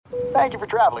Thank you for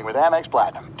traveling with Amex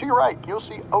Platinum. To your right, you'll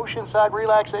see oceanside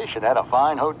relaxation at a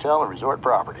fine hotel and resort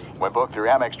property. When booked through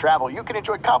Amex Travel, you can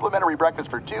enjoy complimentary breakfast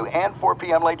for 2 and 4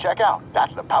 p.m. late checkout.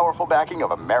 That's the powerful backing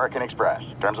of American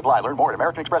Express. Terms apply. Learn more at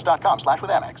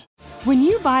americanexpress.com/withAmex. When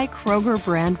you buy Kroger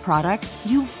brand products,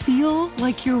 you feel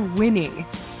like you're winning.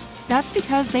 That's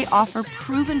because they offer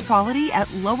proven quality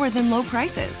at lower than low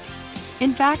prices.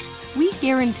 In fact, we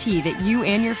guarantee that you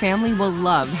and your family will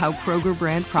love how Kroger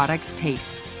brand products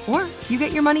taste, or you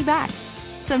get your money back.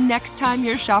 So next time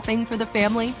you're shopping for the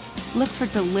family, look for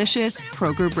delicious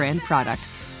Kroger brand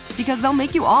products, because they'll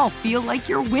make you all feel like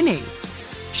you're winning.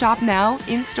 Shop now,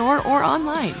 in-store, or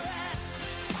online.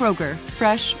 Kroger,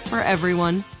 fresh for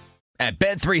everyone. At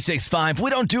Bet365, we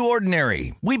don't do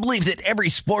ordinary. We believe that every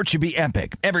sport should be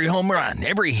epic. Every home run,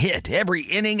 every hit, every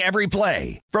inning, every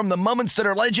play. From the moments that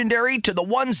are legendary to the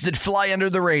ones that fly under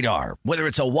the radar. Whether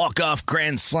it's a walk-off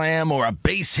grand slam or a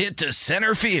base hit to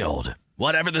center field.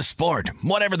 Whatever the sport,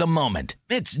 whatever the moment.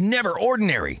 It's never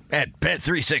ordinary at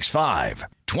Bet365.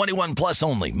 21 plus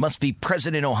only. Must be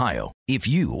present in Ohio. If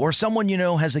you or someone you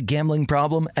know has a gambling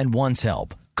problem and wants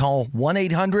help, call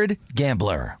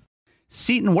 1-800-GAMBLER.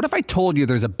 Seton, what if I told you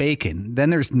there's a bacon,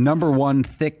 then there's number one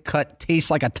thick cut, tastes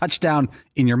like a touchdown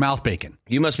in your mouth bacon?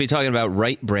 You must be talking about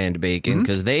Wright brand bacon,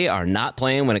 because they are not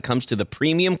playing when it comes to the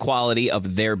premium quality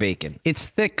of their bacon. It's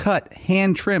thick cut,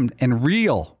 hand trimmed, and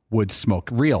real wood smoke,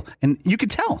 real. And you can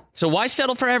tell. So why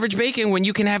settle for average bacon when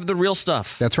you can have the real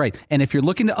stuff? That's right. And if you're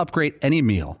looking to upgrade any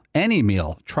meal,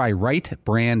 try Wright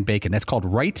brand bacon. That's called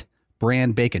Wright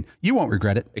brand bacon. You won't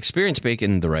regret it. Experience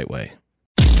bacon the right way.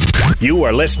 You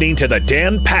are listening to the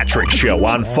Dan Patrick Show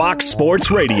on Fox Sports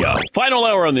Radio. Final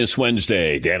hour on this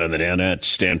Wednesday. Dan and the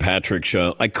Danettes, Dan Patrick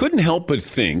Show. I couldn't help but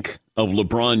think of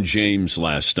LeBron James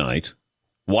last night,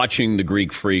 watching the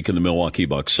Greek Freak and the Milwaukee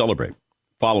Bucks celebrate.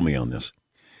 Follow me on this.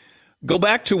 Go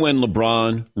back to when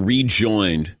LeBron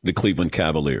rejoined the Cleveland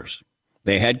Cavaliers.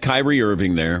 They had Kyrie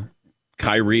Irving there.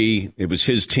 Kyrie, it was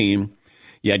his team.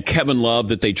 You had Kevin Love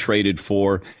that they traded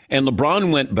for. And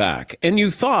LeBron went back. And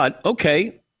you thought,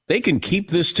 okay, they can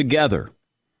keep this together.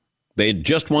 They had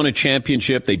just won a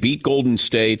championship. They beat Golden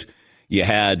State. You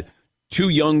had two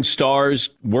young stars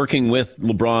working with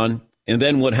LeBron. And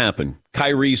then what happened?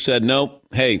 Kyrie said, nope,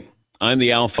 hey, I'm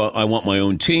the alpha. I want my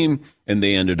own team. And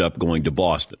they ended up going to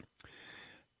Boston.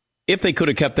 If they could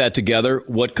have kept that together,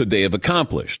 what could they have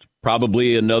accomplished?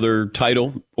 Probably another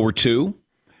title or two.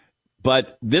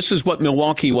 But this is what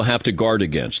Milwaukee will have to guard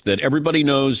against, that everybody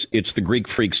knows it's the Greek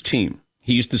Freak's team.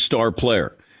 He's the star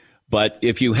player. But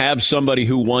if you have somebody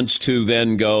who wants to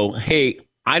then go, hey,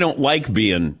 I don't like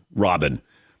being Robin.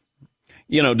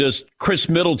 You know, does Chris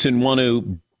Middleton want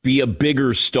to be a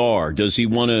bigger star? Does he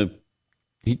want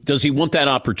that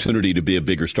opportunity to be a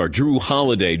bigger star? Drew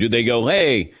Holiday, do they go,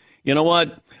 hey, you know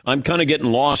what? I'm kind of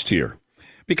getting lost here.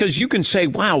 Because you can say,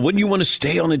 wow, wouldn't you want to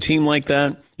stay on a team like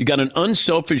that? You got an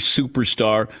unselfish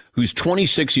superstar who's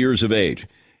 26 years of age.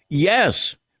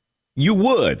 Yes, you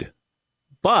would.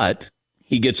 But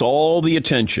he gets all the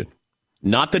attention.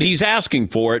 Not that he's asking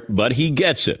for it, but he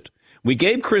gets it. We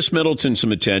gave Chris Middleton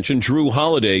some attention, Drew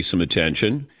Holiday some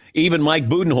attention, even Mike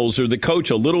Budenholzer, the coach,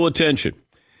 a little attention.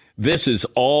 This is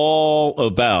all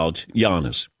about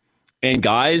Giannis. And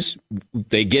guys,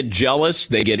 they get jealous,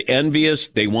 they get envious,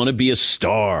 they want to be a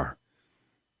star.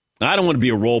 I don't want to be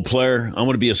a role player, I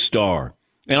want to be a star.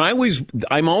 And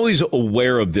I'm always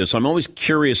aware of this. I'm always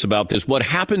curious about this. What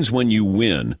happens when you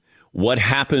win? What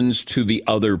happens to the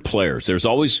other players? There's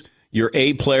always your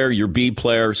A player, your B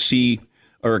player, C,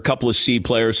 or a couple of C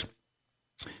players.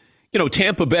 You know,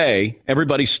 Tampa Bay,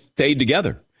 everybody stayed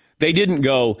together. They didn't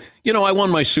go, you know, I won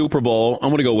my Super Bowl, I'm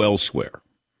going to go elsewhere.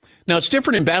 Now, it's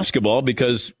different in basketball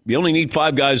because you only need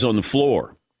 5 guys on the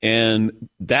floor, and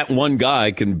that one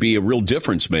guy can be a real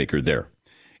difference maker there.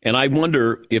 And I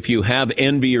wonder if you have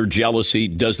envy or jealousy,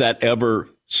 does that ever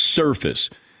surface?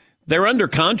 They're under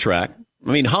contract. I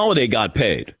mean, Holiday got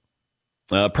paid,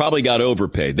 probably got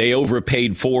overpaid. They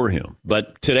overpaid for him,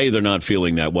 but today they're not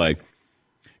feeling that way.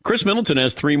 Chris Middleton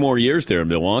has 3 more years there in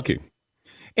Milwaukee.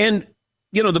 And,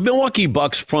 you know, the Milwaukee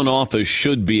Bucks front office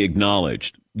should be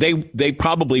acknowledged. They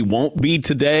probably won't be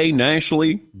today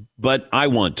nationally, but I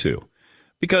want to.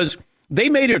 Because they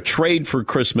made a trade for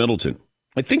Chris Middleton.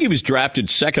 I think he was drafted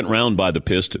 2nd round by the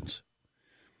Pistons.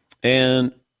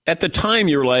 And at the time,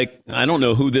 you're like, I don't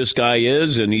know who this guy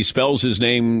is, and he spells his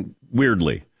name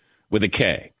weirdly with a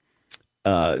K.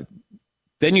 Then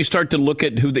you start to look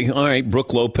at all right,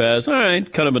 Brook Lopez, all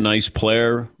right, kind of a nice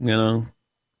player, you know,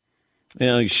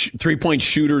 3-point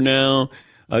shooter now.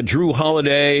 Drew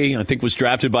Holiday, I think, was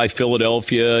drafted by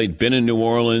Philadelphia. He'd been in New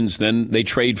Orleans. Then they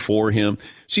trade for him.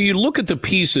 So you look at the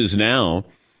pieces now.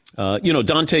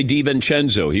 Dante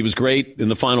DiVincenzo, he was great in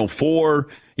the Final Four.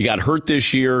 He got hurt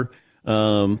this year.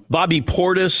 Bobby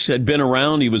Portis had been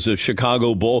around. He was a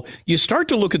Chicago Bull. You start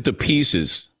to look at the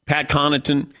pieces, Pat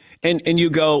Connaughton, and you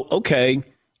go, okay,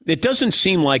 it doesn't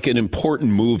seem like an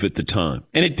important move at the time.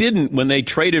 And it didn't when they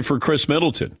traded for Chris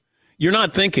Middleton. You're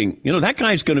not thinking, that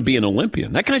guy's going to be an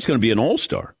Olympian. That guy's going to be an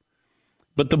all-star.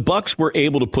 But the Bucks were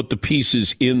able to put the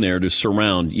pieces in there to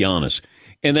surround Giannis.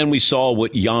 And then we saw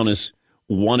what Giannis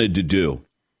wanted to do.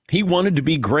 He wanted to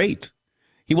be great.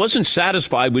 He wasn't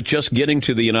satisfied with just getting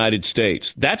to the United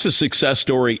States. That's a success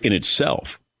story in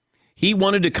itself. He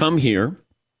wanted to come here.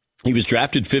 He was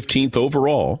drafted 15th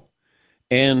overall,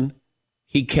 and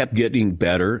he kept getting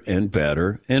better and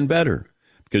better and better.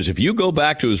 Because if you go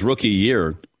back to his rookie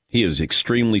year, he is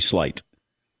extremely slight.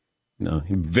 No,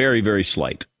 very, very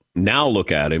slight. Now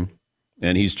look at him,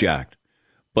 and he's jacked.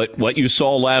 But what you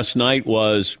saw last night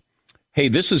was, hey,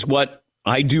 this is what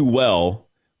I do well.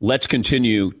 Let's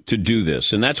continue to do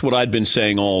this. And that's what I'd been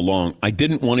saying all along. I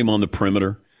didn't want him on the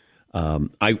perimeter.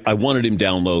 I wanted him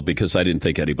down low because I didn't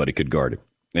think anybody could guard him.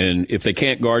 And if they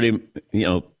can't guard him,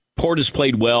 Portis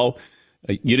played well.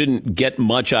 You didn't get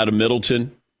much out of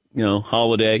Middleton,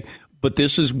 Holiday. But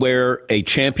this is where a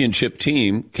championship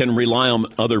team can rely on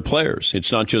other players.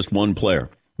 It's not just one player.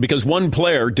 Because one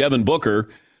player, Devin Booker,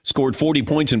 scored 40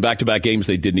 points in back-to-back games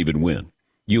they didn't even win.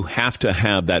 You have to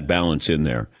have that balance in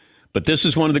there. But this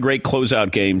is one of the great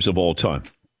closeout games of all time.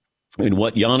 And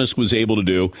what Giannis was able to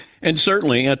do, and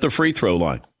certainly at the free throw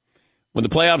line. When the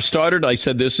playoffs started, I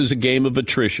said this is a game of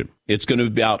attrition. It's going to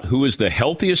be about who is the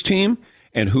healthiest team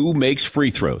and who makes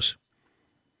free throws.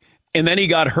 And then he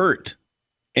got hurt.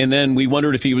 And then we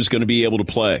wondered if he was going to be able to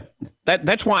play.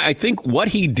 That's why I think what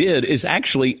he did is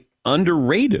actually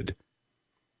underrated.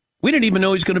 We didn't even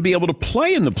know he's going to be able to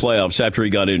play in the playoffs after he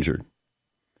got injured.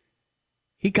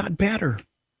 He got better.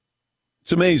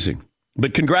 It's amazing.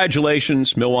 But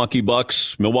congratulations, Milwaukee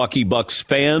Bucks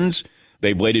fans.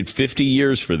 They've waited 50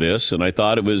 years for this, and I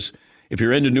thought it was, if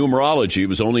you're into numerology, it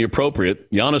was only appropriate.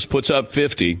 Giannis puts up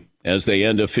 50 as they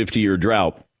end a 50-year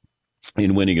drought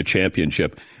in winning a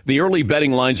championship. The early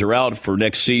betting lines are out for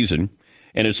next season,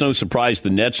 and it's no surprise the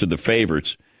Nets are the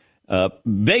favorites.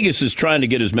 Vegas is trying to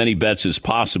get as many bets as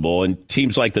possible, and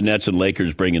teams like the Nets and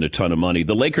Lakers bring in a ton of money.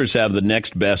 The Lakers have the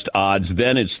next best odds,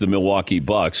 then it's the Milwaukee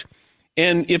Bucks.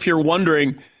 And if you're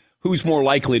wondering who's more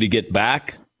likely to get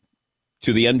back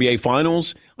to the NBA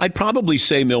Finals, I'd probably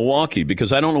say Milwaukee,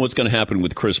 because I don't know what's going to happen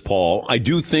with Chris Paul. I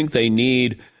do think they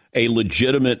need a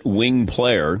legitimate wing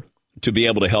player to be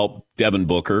able to help Devin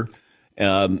Booker.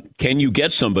 Can you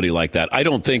get somebody like that? I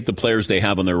don't think the players they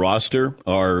have on their roster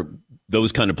are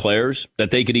those kind of players,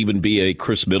 that they could even be a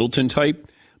Chris Middleton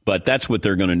type, but that's what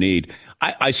they're going to need.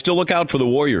 I still look out for the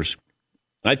Warriors.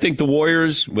 I think the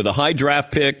Warriors, with a high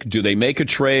draft pick, do they make a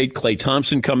trade? Klay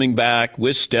Thompson coming back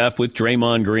with Steph, with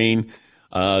Draymond Green.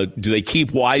 Do they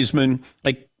keep Wiseman?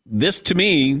 Like this, to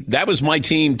me, that was my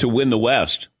team to win the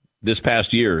West this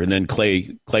past year, and then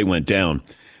Klay went down.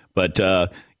 But,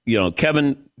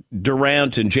 Kevin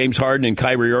Durant and James Harden and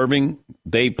Kyrie Irving,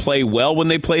 they play well when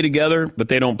they play together, but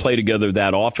they don't play together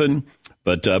that often.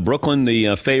 But Brooklyn,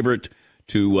 the favorite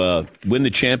to win the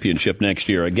championship next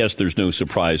year. I guess there's no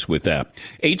surprise with that.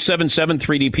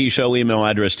 877-3DP Show, email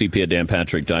address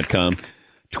dp@danpatrick.com,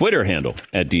 Twitter handle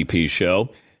 @DP Show.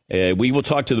 We will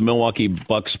talk to the Milwaukee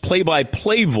Bucks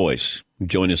play-by-play voice.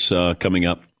 Join us coming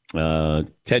up.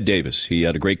 Ted Davis. He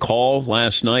had a great call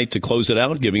last night to close it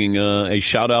out, giving a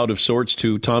shout-out of sorts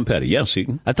to Tom Petty. Yes,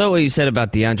 Eaton? I thought what you said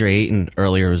about DeAndre Ayton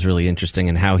earlier was really interesting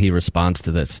and how he responds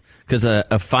to this. Because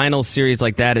a final series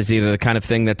like that is either the kind of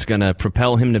thing that's going to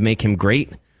propel him to make him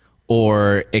great,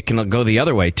 or it can go the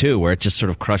other way, too, where it just sort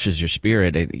of crushes your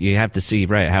spirit. You have to see,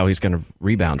 right, how he's going to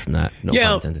rebound from that. No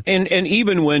pun intended. And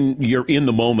even when you're in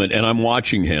the moment, and I'm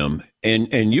watching him,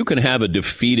 and you can have a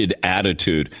defeated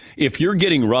attitude. If you're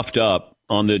getting roughed up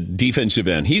on the defensive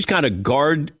end, he's got to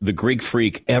guard the Greek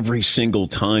Freak every single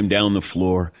time down the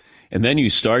floor. And then you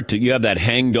have that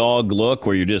hangdog look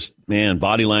where you're just, man,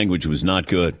 body language was not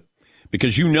good.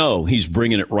 Because he's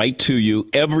bringing it right to you.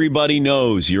 Everybody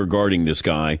knows you're guarding this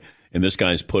guy, and this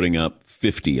guy's putting up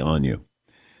 50 on you.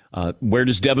 Where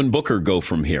does Devin Booker go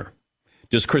from here?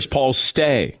 Does Chris Paul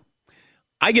stay?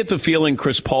 I get the feeling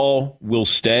Chris Paul will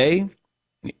stay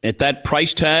at that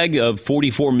price tag of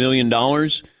 $44 million.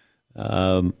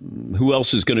 Who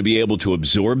else is going to be able to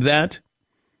absorb that?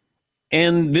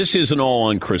 And this isn't all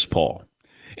on Chris Paul.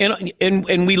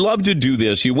 And we love to do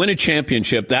this. You win a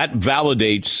championship, that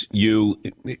validates you.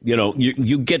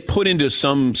 You get put into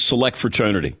some select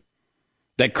fraternity.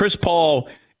 That Chris Paul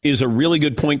is a really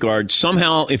good point guard.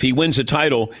 Somehow, if he wins a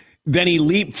title, then he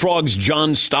leapfrogs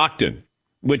John Stockton,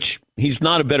 which he's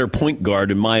not a better point guard,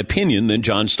 in my opinion, than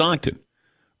John Stockton.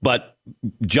 But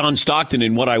John Stockton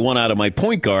and what I want out of my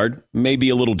point guard may be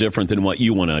a little different than what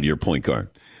you want out of your point guard.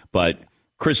 But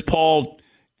Chris Paul,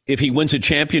 if he wins a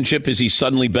championship, is he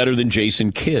suddenly better than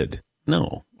Jason Kidd?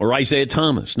 No. Or Isaiah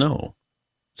Thomas? No.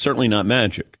 Certainly not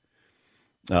Magic.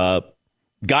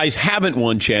 Guys haven't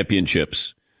won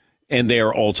championships, and they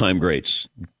are all-time greats.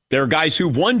 There are guys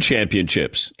who've won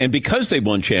championships, and because they've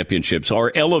won championships,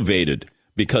 are elevated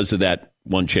because of that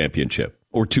one championship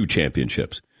or two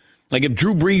championships. Like if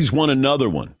Drew Brees won another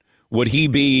one, would he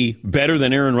be better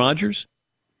than Aaron Rodgers?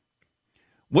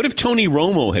 What if Tony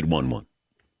Romo had won one?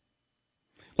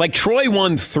 Like Troy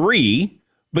won 3,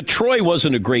 but Troy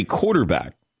wasn't a great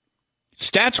quarterback.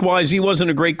 Stats-wise, he wasn't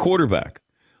a great quarterback.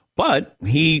 But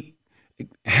he,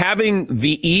 having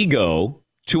the ego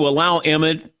to allow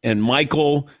Emmett and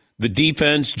Michael, the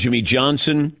defense, Jimmy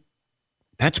Johnson,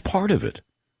 that's part of it.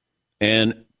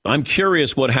 And I'm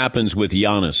curious what happens with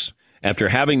Giannis after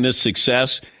having this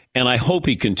success, and I hope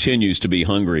he continues to be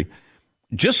hungry.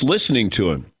 Just listening to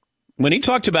him, when he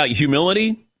talked about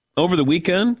humility over the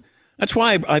weekend, that's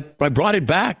why I brought it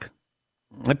back.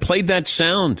 I played that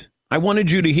sound. I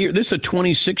wanted you to hear. This is a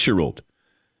 26-year-old.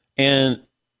 And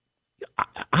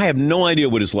I have no idea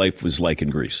what his life was like in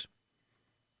Greece.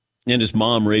 And his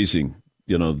mom raising,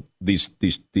 these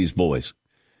boys.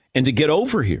 And to get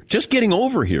over here, just getting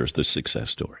over here is the success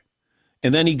story.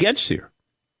 And then he gets here.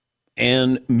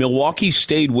 And Milwaukee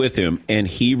stayed with him, and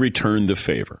he returned the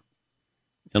favor.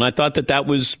 And I thought that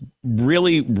was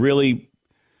really, really,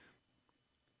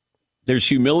 there's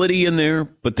humility in there,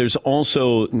 but there's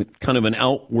also kind of an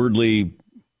outwardly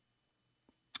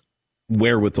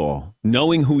wherewithal,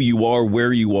 knowing who you are,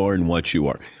 where you are, and what you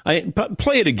are.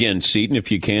 Play it again, Seton,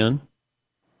 if you can.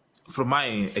 From my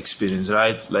experience,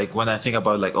 right? Like when I think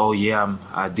about like, oh yeah,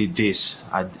 I did this.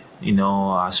 I'm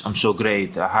so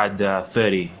great. I had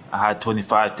 30. I had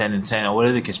 25, 10, and 10, or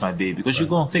whatever the case might be. Because you're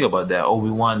going to think about that. Oh,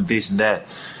 we won this and that.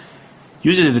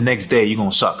 Usually the next day, you're going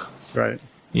to suck. Right.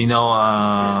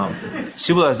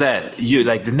 Simple as that.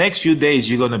 The next few days,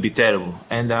 you're going to be terrible.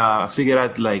 And I figured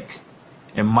out like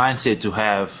a mindset to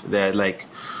have that like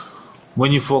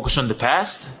when you focus on the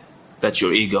past, that's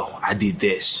your ego. I did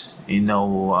this. We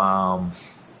were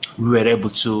able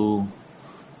to,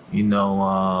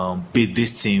 beat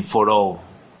this team 4-0.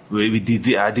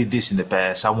 I did this in the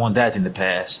past. I won that in the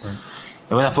past. Right.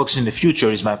 And when I focus in the future,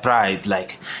 is my pride.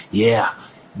 Like, yeah,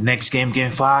 next game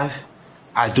 5,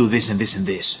 I do this and this and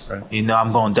this. Right.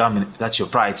 I'm going dominant. That's your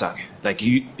pride talking. Like,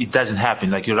 it doesn't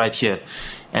happen. Like, you're right here.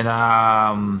 And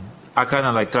I kind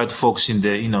of like try to focus in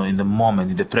the, in the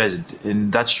moment, in the present.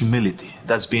 And that's humility.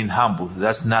 That's being humble.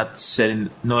 That's not setting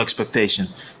no expectation.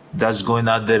 That's going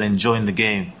out there, enjoying the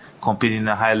game, competing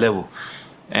at a high level.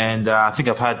 And I think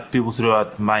I've had people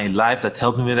throughout my life that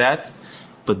helped me with that.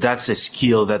 But that's a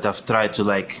skill that I've tried to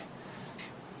like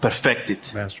perfect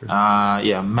it. Master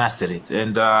it. Master it.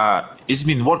 And it's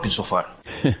been working so far.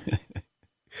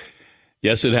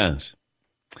 Yes, it has.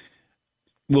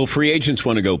 Will free agents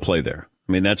want to go play there?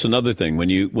 I mean, that's another thing. When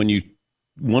you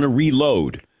want to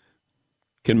reload,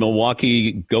 can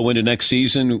Milwaukee go into next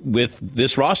season with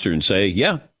this roster and say,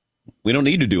 yeah, we don't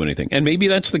need to do anything? And maybe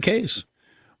that's the case.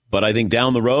 But I think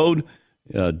down the road,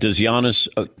 does Giannis,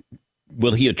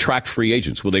 will he attract free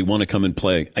agents? Will they want to come and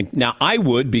play? Now, I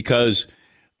would, because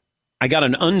I got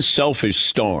an unselfish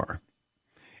star.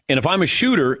 And if I'm a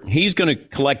shooter, he's going to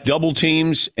collect double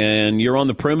teams, and you're on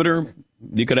the perimeter,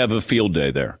 you could have a field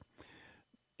day there.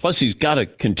 Plus, he's got a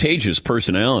contagious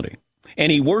personality.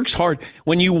 And he works hard.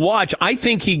 When you watch, I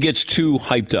think he gets too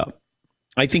hyped up.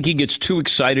 I think he gets too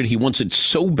excited. He wants it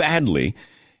so badly,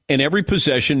 and every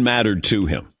possession mattered to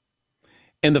him.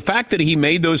 And the fact that he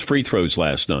made those free throws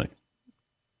last night,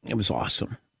 it was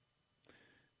awesome.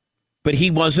 But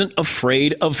he wasn't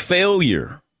afraid of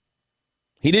failure.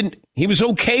 He was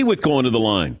okay with going to the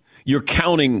line. You're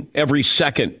counting every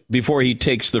second before he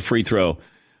takes the free throw.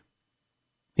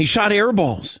 He shot air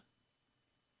balls.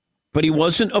 But he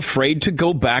wasn't afraid to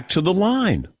go back to the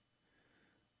line.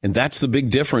 And that's the big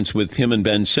difference with him and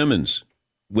Ben Simmons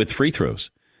with free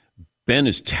throws. Ben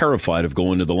is terrified of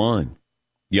going to the line.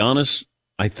 Giannis,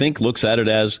 I think, looks at it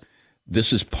as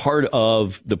this is part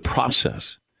of the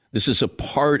process. This is a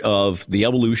part of the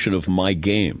evolution of my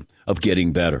game, of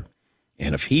getting better.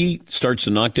 And if he starts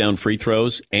to knock down free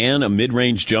throws and a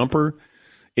mid-range jumper,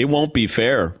 it won't be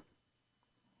fair.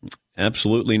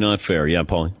 Absolutely not fair. Yeah,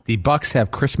 Paulie. The Bucks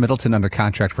have Chris Middleton under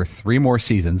contract for 3 more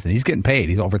seasons, and he's getting paid.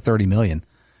 He's over $30 million.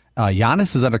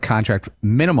 Giannis is under contract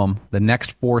minimum the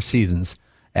next 4 seasons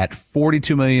at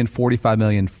 $42 million, $45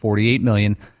 million, $48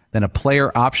 million, then a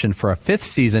player option for a 5th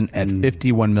season at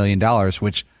 $51 million,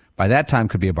 which by that time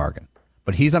could be a bargain.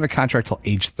 But he's under contract till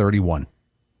age 31.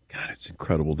 God, it's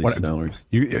incredible, these salaries.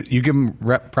 You give him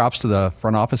props to the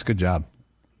front office. Good job.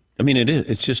 I mean, it is.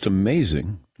 It's just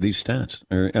amazing, these stats.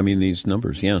 These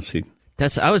numbers. Yeah, see.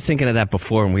 I was thinking of that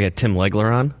before when we had Tim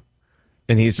Legler on.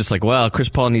 And he's just like, well, Chris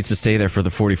Paul needs to stay there for the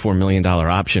 $44 million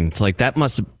option. It's like, that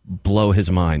must blow his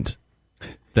mind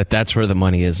that's where the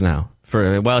money is now.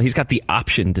 He's got the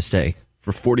option to stay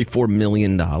for $44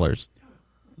 million.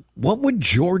 What would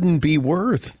Jordan be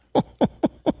worth?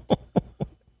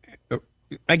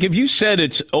 Like, if you said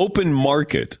it's open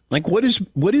market, like, what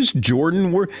is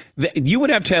Jordan worth? You would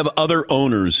have to have other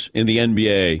owners in the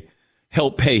NBA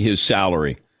help pay his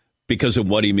salary because of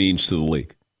what he means to the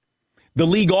league. The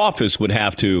league office would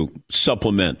have to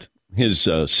supplement his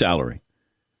salary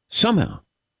somehow.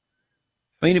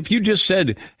 I mean, if you just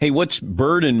said, hey, what's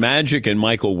Bird and Magic and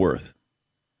Michael worth?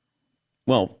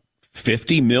 Well,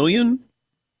 $50 million?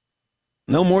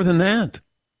 No more than that.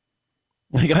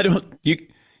 Like,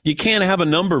 you can't have a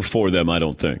number for them, I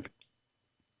don't think.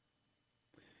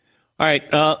 All right.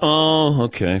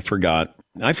 Okay. I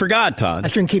forgot, Todd. I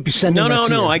shouldn't keep you sending that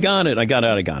to you. I got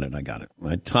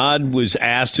it. Todd was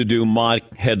asked to do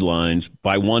mock headlines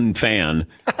by one fan.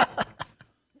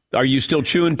 Are you still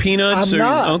chewing peanuts? I'm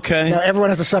not. Okay. Now everyone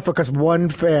has to suffer because one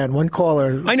fan, one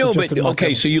caller. I know, but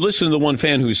okay, so you listen to the one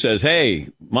fan who says, hey,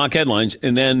 mock headlines,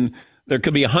 and then there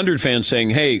could be 100 fans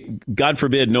saying, hey, God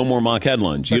forbid, no more mock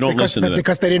headlines. You don't listen to that.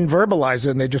 Because they didn't verbalize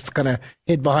it and they just kind of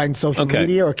hid behind social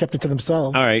media or kept it to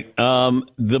themselves. All right.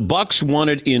 The Bucks won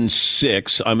it in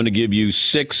 6. I'm going to give you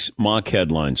 6 mock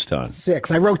headlines, Todd.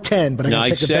 6. I wrote 10, but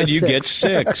I said you get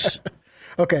 6.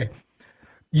 Okay.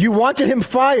 You wanted him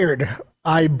fired.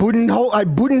 I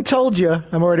wouldn't told you.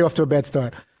 I'm already off to a bad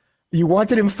start. You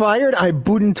wanted him fired? I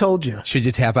wouldn't told you. Should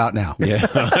you tap out now?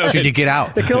 Yeah. Should you get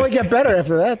out? It can only get better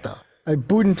after that, though. I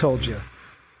wouldn't told you.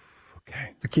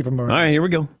 Okay. To keep him around. All right, here we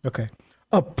go. Okay.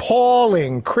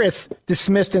 Appalling. Chris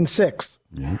dismissed in 6.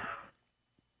 Yeah.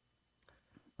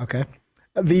 Okay.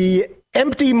 The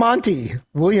empty Monty.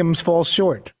 Williams falls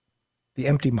short. The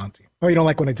empty Monty. Oh, you don't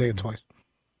like when I say it twice.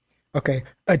 Okay.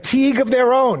 A Teague of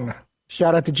their own.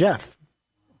 Shout out to Jeff.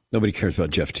 Nobody cares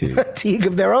about Jeff Teague. A Teague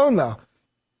of their own, though.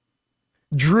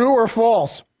 True or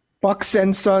false? Bucks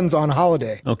send Suns on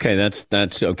holiday. Okay,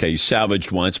 that's okay. You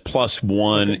salvaged one. It's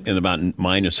 +1 and about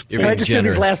 -4. Can I just do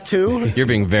these last 2? You're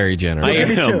being very generous.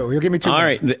 You'll give me 2. All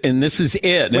right, and this is it.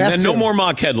 And then no more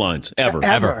mock headlines. Ever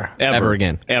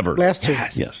again. Ever. Last 2.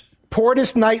 Yes.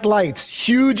 Portis Night Lights.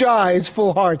 Huge eyes,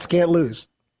 full hearts, can't lose.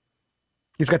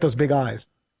 He's got those big eyes.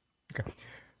 Okay.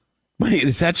 Wait,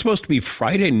 is that supposed to be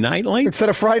Friday Night Lights? Instead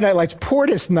of Friday Night Lights,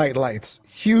 Portis Night Lights.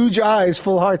 Huge eyes,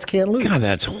 full hearts, can't lose. God,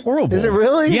 that's horrible. Is it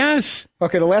really? Yes.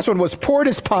 Okay, the last one was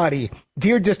Portis Potty.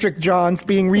 Dear District John's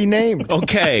being renamed.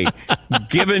 Okay.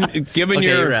 Given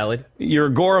your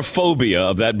agoraphobia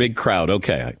of that big crowd,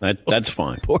 okay, that's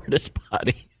fine. Portis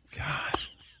Potty. God.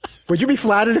 Would you be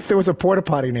flattered if there was a porta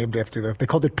potty named after them? If they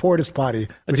called it Portis Potty,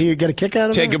 would you get a kick out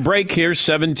of it? Take a break here,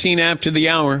 17 after the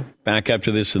hour. Back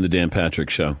after this in the Dan Patrick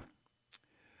Show.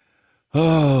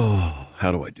 Oh,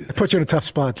 how do I do that? I put you in a tough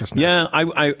spot just now. Yeah,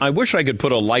 I wish I could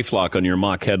put a LifeLock on your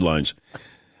mock headlines.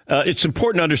 It's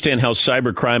important to understand how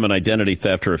cybercrime and identity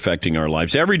theft are affecting our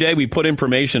lives. Every day we put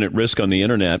information at risk on the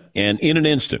internet, and in an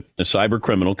instant, a cyber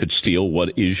criminal could steal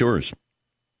what is yours.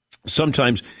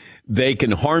 Sometimes they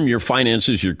can harm your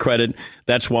finances, your credit.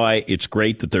 That's why it's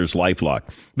great that there's LifeLock.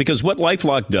 Because what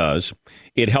LifeLock does,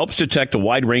 it helps detect a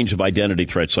wide range of identity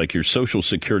threats like your social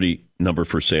security number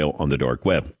for sale on the dark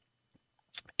web.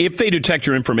 If they detect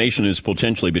your information has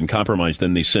potentially been compromised,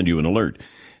 then they send you an alert.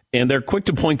 And they're quick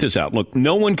to point this out. Look,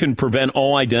 no one can prevent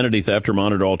all identity theft or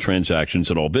monitor all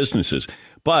transactions at all businesses.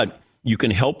 But you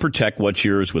can help protect what's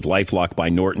yours with LifeLock by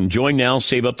Norton. Join now.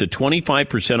 Save up to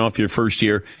 25% off your first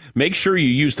year. Make sure you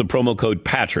use the promo code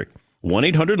Patrick,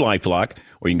 1-800-LifeLock,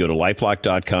 or you can go to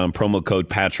LifeLock.com, promo code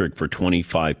Patrick for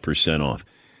 25% off.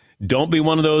 Don't be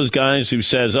one of those guys who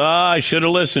says, I should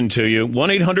have listened to you.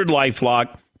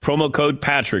 1-800-LifeLock. Promo code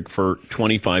Patrick for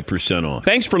 25% off.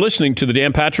 Thanks for listening to the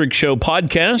Dan Patrick Show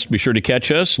podcast. Be sure to catch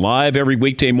us live every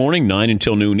weekday morning, 9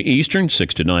 until noon Eastern,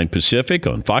 6 to 9 Pacific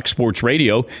on Fox Sports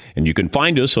Radio. And you can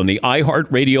find us on the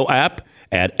iHeartRadio app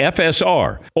at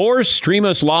FSR or stream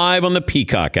us live on the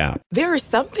Peacock app. There are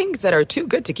some things that are too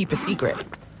good to keep a secret.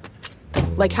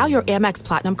 Like how your Amex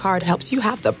Platinum card helps you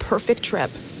have the perfect trip.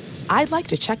 I'd like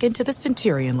to check into the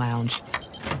Centurion Lounge.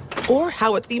 Or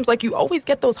how it seems like you always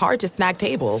get those hard-to-snag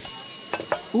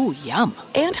tables. Ooh, yum.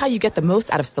 And how you get the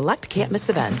most out of select can't-miss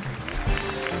events.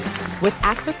 With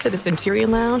access to the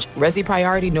Centurion Lounge, Resi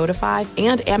Priority Notified,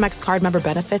 and Amex card member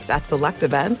benefits at select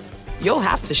events, you'll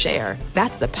have to share.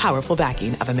 That's the powerful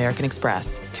backing of American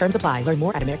Express. Terms apply. Learn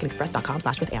more at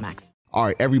americanexpress.com/withAmex. All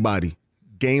right, everybody,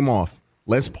 game off.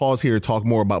 Let's pause here to talk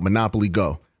more about Monopoly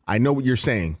Go. I know what you're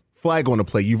saying. Flag on the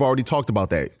play. You've already talked about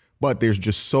that. But there's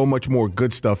just so much more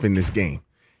good stuff in this game.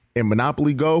 In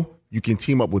Monopoly Go, you can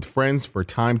team up with friends for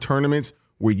time tournaments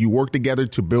where you work together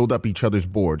to build up each other's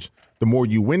boards. The more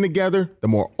you win together, the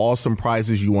more awesome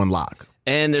prizes you unlock.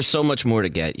 And there's so much more to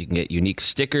get. You can get unique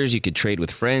stickers. You could trade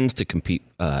with friends to compete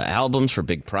albums for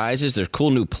big prizes. There's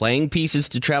cool new playing pieces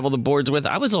to travel the boards with.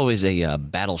 I was always a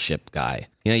battleship guy.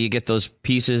 You know, you get those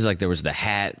pieces, like there was the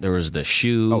hat, there was the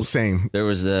shoe. Oh, same. I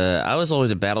was always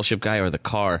a battleship guy, or the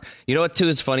car. You know what, too,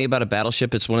 is funny about a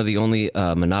battleship? It's one of the only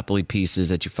Monopoly pieces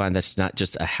that you find that's not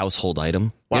just a household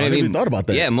item. Wow, You know I never even thought about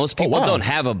that. Yeah, most people wow. don't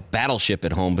have a battleship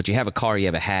at home, but you have a car, you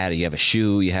have a hat, you have a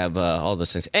shoe, you have all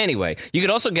those things. Anyway, you could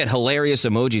also get hilarious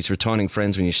emojis for taunting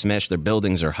friends when you smash their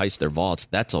buildings or heist their vaults.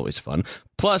 That's always fun.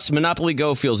 Plus, Monopoly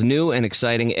Go feels new and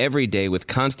exciting every day with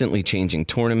constantly changing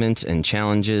tournaments and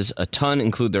challenges. A ton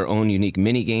include their own unique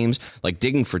mini games, like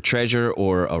digging for treasure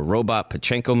or a robot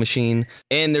Pachinko machine.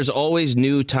 And there's always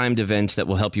new timed events that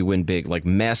will help you win big, like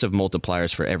massive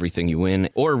multipliers for everything you win,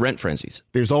 or rent frenzies.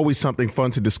 There's always something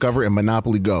fun to discover in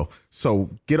Monopoly Go.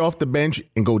 So get off the bench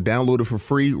and go download it for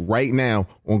free right now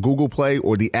on Google Play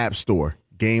or the App Store.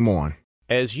 Game on.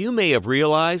 As you may have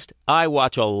realized, I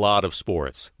watch a lot of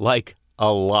sports, like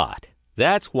a lot.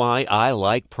 That's why I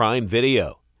like Prime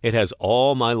Video. It has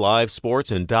all my live sports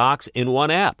and docs in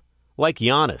one app, like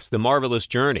Giannis, The Marvelous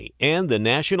Journey, and the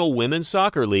National Women's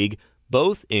Soccer League,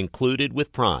 both included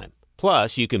with Prime.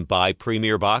 Plus, you can buy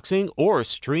Premier Boxing or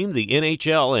stream the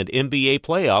NHL and NBA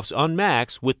playoffs on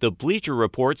Max with the Bleacher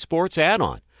Report Sports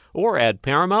add-on, or add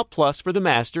Paramount Plus for the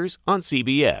Masters on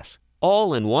CBS.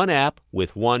 All in one app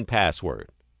with one password.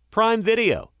 Prime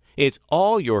Video. It's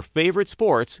all your favorite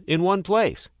sports in one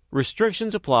place.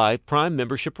 Restrictions apply. Prime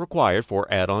membership required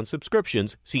for add-on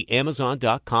subscriptions. See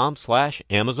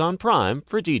Amazon.com/Amazon Prime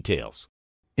for details.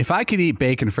 If I could eat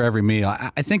bacon for every meal,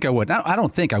 I think I would. I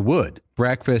don't think I would.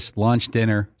 Breakfast, lunch,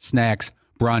 dinner, snacks,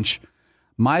 brunch.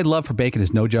 My love for bacon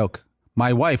is no joke.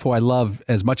 My wife, who I love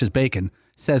as much as bacon,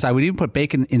 says I would even put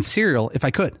bacon in cereal if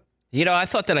I could. You know, I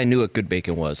thought that I knew what good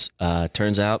bacon was.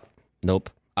 Turns out, nope,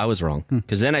 I was wrong.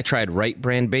 Because then I tried Right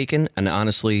Brand bacon, and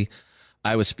honestly,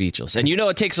 I was speechless. And you know,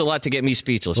 it takes a lot to get me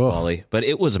speechless, Paulie, but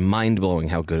it was mind-blowing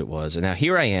how good it was. And now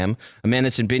here I am, a man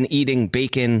that's been eating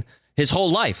bacon his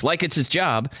whole life, like it's his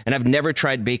job, and I've never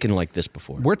tried bacon like this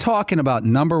before. We're talking about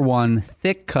number one,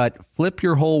 thick-cut, flip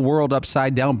your whole world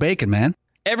upside-down bacon, man.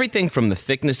 Everything from the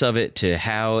thickness of it to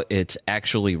how it's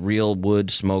actually real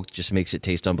wood smoked just makes it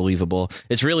taste unbelievable.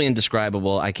 It's really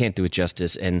indescribable. I can't do it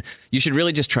justice, and you should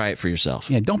really just try it for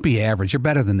yourself. Yeah, don't be average. You're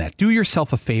better than that. Do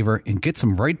yourself a favor and get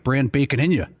some Right Brand bacon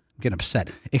in you. I'm getting upset.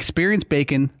 Experience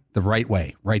bacon the right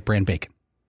way. Right Brand bacon.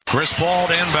 Chris Paul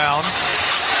inbound.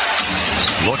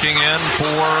 Looking in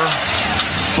for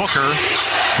Booker,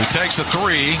 who takes a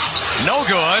three. No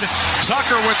good.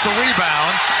 Tucker with the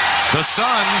rebound. The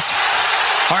Suns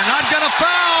are not going to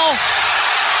foul.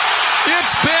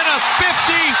 It's been a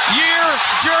 50-year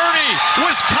journey.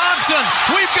 Wisconsin,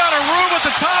 we've got a room at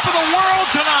the top of the world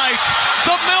tonight.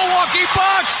 The Milwaukee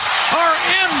Bucks are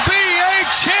NBA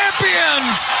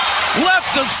champions. Let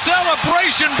the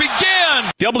celebration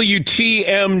begin.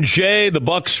 WTMJ, the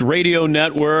Bucks radio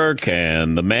network,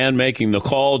 and the man making the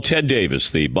call, Ted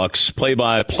Davis, the Bucks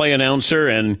play-by-play announcer,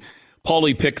 and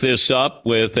Paulie picked this up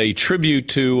with a tribute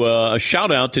to a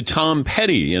shout-out to Tom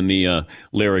Petty in the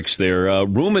lyrics there.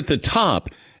 Room at the top.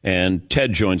 And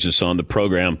Ted joins us on the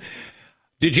program.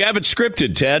 Did you have it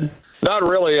scripted, Ted? Not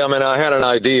really. I mean, I had an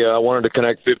idea. I wanted to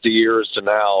connect 50 years to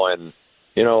now. And,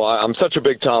 you know, I'm such a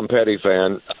big Tom Petty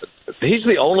fan. He's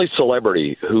the only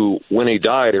celebrity who, when he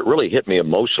died, it really hit me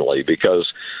emotionally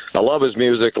because I love his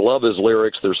music, love his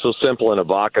lyrics. They're so simple and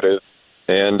evocative.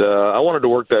 And I wanted to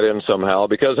work that in somehow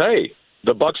because, hey,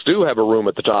 the Bucks do have a room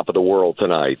at the top of the world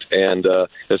tonight. And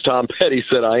as Tom Petty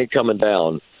said, I ain't coming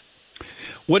down.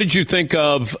 What did you think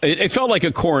of? It felt like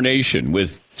a coronation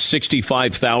with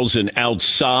 65,000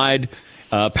 outside,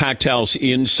 packed house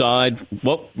inside.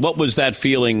 What was that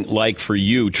feeling like for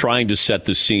you trying to set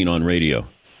the scene on radio?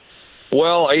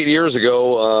 Well, 8 years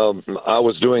ago, I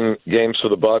was doing games for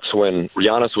the Bucks when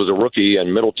Giannis was a rookie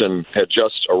and Middleton had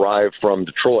just arrived from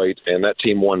Detroit, and that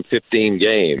team won 15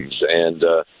 games. And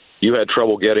you had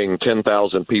trouble getting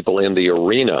 10,000 people in the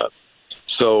arena.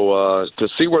 So to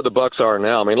see where the Bucks are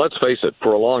now, I mean, let's face it,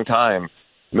 for a long time,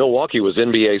 Milwaukee was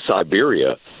NBA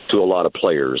Siberia to a lot of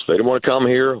players. They didn't want to come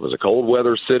here. It was a cold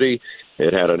weather city.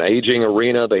 It had an aging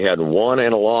arena. They hadn't won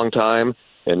in a long time.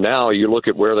 And now you look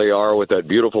at where they are with that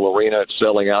beautiful arena. It's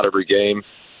selling out every game.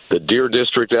 The Deer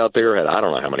District out there had, I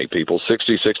don't know how many people,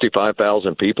 60,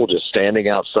 65,000 people just standing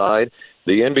outside.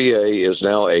 The NBA is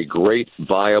now a great,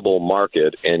 viable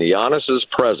market, and Giannis's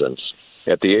presence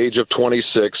at the age of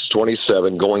 26,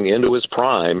 27, going into his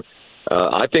prime,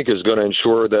 I think is going to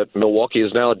ensure that Milwaukee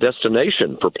is now a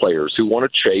destination for players who want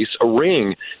to chase a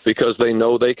ring because they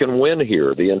know they can win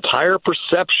here. The entire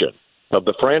perception of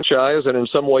the franchise and in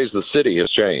some ways the city has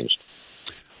changed.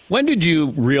 When did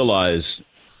you realize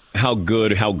how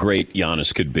good, how great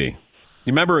Giannis could be?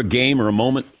 You remember a game or a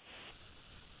moment?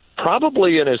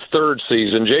 Probably in his third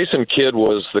season. Jason Kidd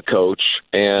was the coach,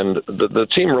 and the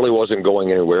team really wasn't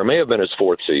going anywhere. It may have been his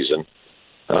fourth season.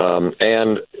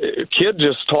 And Kidd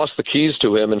just tossed the keys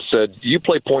to him and said, you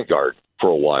play point guard for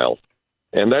a while.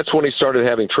 And that's when he started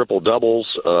having triple-doubles.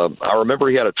 I remember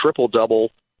he had a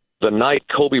triple-double the night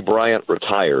Kobe Bryant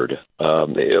retired.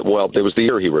 It was the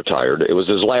year he retired. It was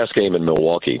his last game in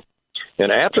Milwaukee.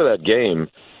 And after that game,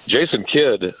 Jason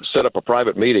Kidd set up a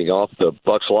private meeting off the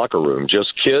Bucks locker room,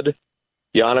 just Kidd,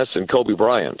 Giannis, and Kobe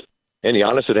Bryant. And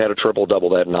Giannis had had a triple-double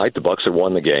that night. The Bucks had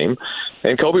won the game.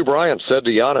 And Kobe Bryant said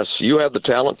to Giannis, you have the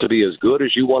talent to be as good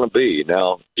as you want to be.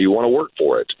 Now, do you want to work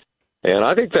for it? And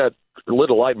I think that lit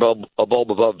a light bulb above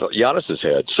Giannis's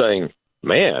head, saying,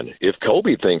 man, if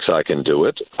Kobe thinks I can do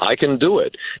it, I can do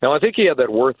it. Now, I think he had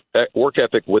that work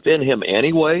ethic within him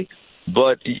anyway,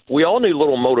 but we all need a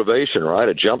little motivation, right?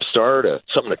 A jump start,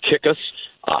 something to kick us.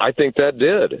 I think that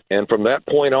did. And from that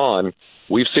point on,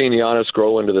 we've seen Giannis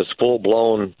grow into this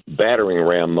full-blown battering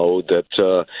ram mode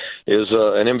that is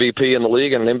an MVP in the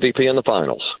league and an MVP in the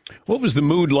finals. What was the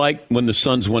mood like when the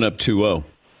Suns went up 2-0?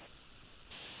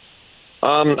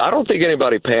 I don't think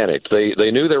anybody panicked. They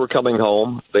knew they were coming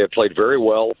home. They had played very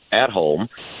well at home.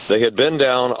 They had been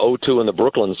down 0-2 in the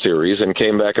Brooklyn series and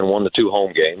came back and won the 2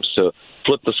 home games to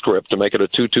flip the script to make it a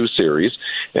 2-2 series,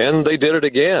 and they did it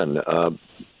again.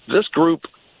 This group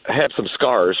had some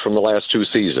scars from the last 2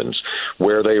 seasons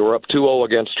where they were up 2-0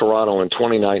 against Toronto in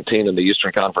 2019 in the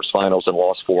Eastern Conference Finals and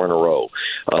lost 4 in a row.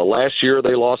 Last year,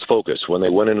 they lost focus when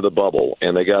they went into the bubble,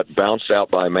 and they got bounced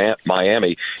out by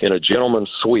Miami in a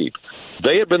gentleman's sweep.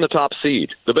 They had been the top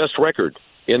seed, the best record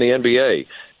in the NBA,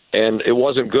 and it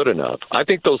wasn't good enough. I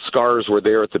think those scars were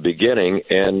there at the beginning,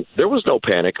 and there was no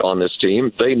panic on this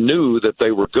team. They knew that they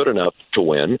were good enough to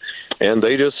win, and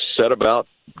they just set about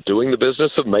doing the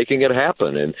business of making it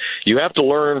happen. And you have to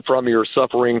learn from your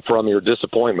suffering, from your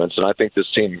disappointments, and I think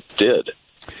this team did.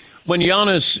 When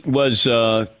Giannis was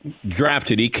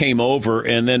drafted, he came over,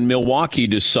 and then Milwaukee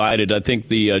decided, I think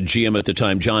the GM at the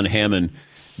time, John Hammond,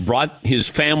 brought his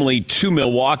family to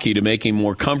Milwaukee to make him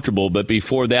more comfortable. But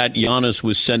before that, Giannis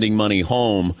was sending money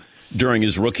home during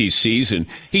his rookie season.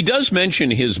 He does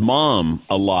mention his mom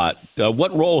a lot.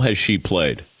 What role has she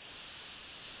played?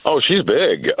 Oh, she's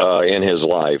big in his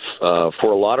life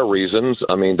for a lot of reasons.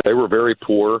 I mean, they were very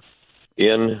poor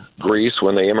in Greece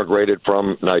when they immigrated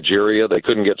from Nigeria. They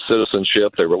couldn't get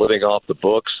citizenship. They were living off the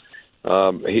books.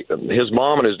 His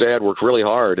mom and his dad worked really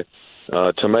hard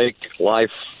to make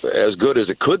life as good as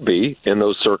it could be in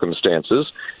those circumstances.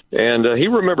 And he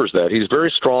remembers that. He's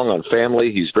very strong on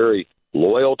family. He's very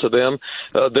loyal to them.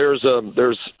 There's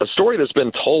a story that's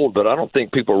been told, but I don't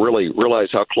think people really realize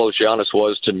how close Giannis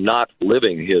was to not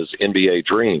living his NBA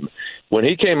dream. When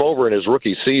he came over in his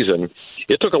rookie season,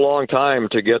 it took a long time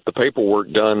to get the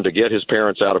paperwork done to get his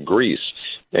parents out of Greece.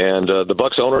 And the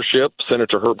Bucks ownership,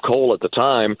 Senator Herb Kohl at the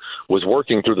time, was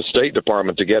working through the State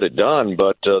Department to get it done,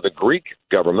 but the Greek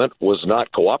government was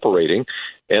not cooperating.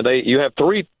 And you have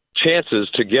 3 chances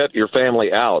to get your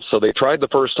family out. So they tried the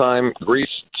first time, Greece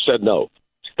said no.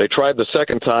 They tried the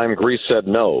second time, Greece said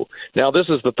no. Now this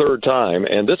is the third time,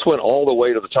 and this went all the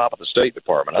way to the top of the State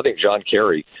Department. I think John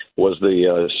Kerry was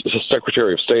the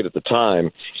Secretary of State at the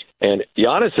time. And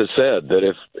Giannis has said that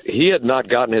if he had not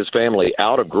gotten his family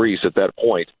out of Greece at that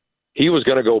point, he was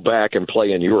going to go back and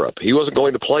play in Europe. He wasn't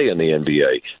going to play in the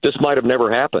NBA. This might have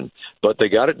never happened, but they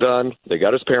got it done. They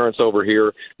got his parents over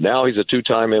here. Now he's a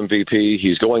 2-time MVP.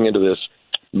 He's going into this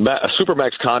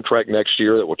Supermax contract next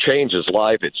year that will change his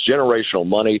life. It's generational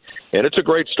money, and it's a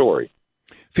great story.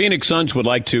 Phoenix Suns would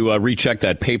like to recheck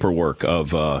that paperwork of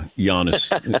Giannis.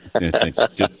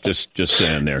 just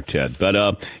saying there, Ted.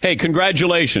 But, hey,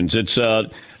 congratulations. It's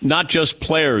not just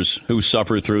players who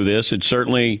suffer through this. It's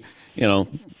certainly,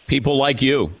 People like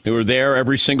you who are there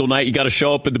every single night. You got to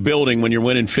show up at the building when you're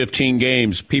winning 15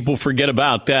 games. People forget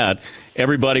about that.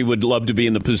 Everybody would love to be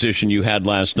in the position you had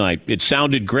last night. It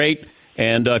sounded great,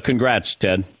 and congrats,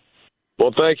 Ted.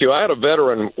 Well, thank you. I had a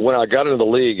veteran when I got into the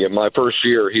league in my first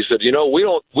year. He said,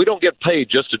 we don't get paid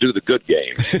just to do the good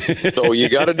games. So you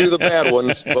got to do the bad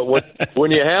ones. But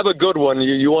when you have a good one,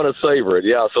 you want to savor it.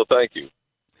 Yeah, so thank you.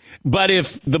 But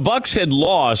if the Bucks had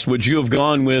lost, would you have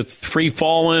gone with Free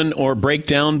Fallin' or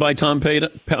Breakdown by Tom Petty?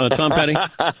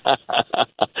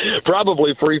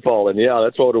 Probably Free Fallin'. Yeah,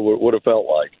 that's what it would have felt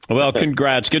like. Well,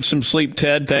 congrats. Get some sleep,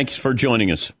 Ted. Thanks for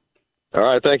joining us. All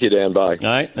right. Thank you, Dan. Bye. All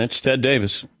right. That's Ted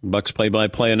Davis, Bucks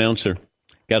play-by-play announcer.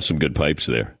 Got some good pipes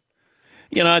there.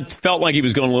 I felt like he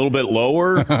was going a little bit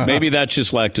lower. Maybe that's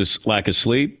just lack of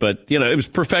sleep. But, it was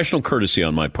professional courtesy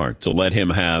on my part to let him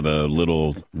have a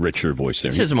little richer voice there.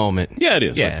 It's his moment. Yeah, it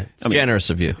is. Yeah, it's generous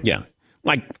of you. Yeah.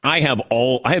 Like, I have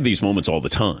these moments all the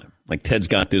time. Like, Ted's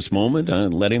got this moment.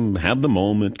 Let him have the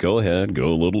moment. Go ahead. Go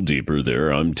a little deeper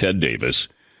there. I'm Ted Davis.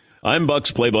 I'm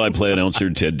Bucks play-by-play announcer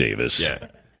Ted Davis.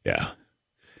 Yeah.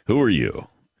 Who are you?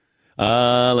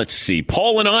 Let's see.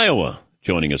 Paul in Iowa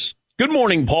joining us. Good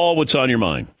morning, Paul. What's on your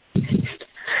mind?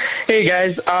 Hey,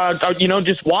 guys.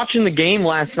 Just watching the game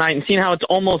last night and seeing how it's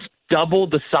almost double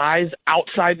the size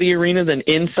outside the arena than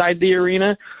inside the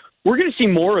arena, we're going to see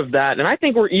more of that. And I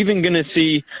think we're even going to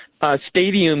see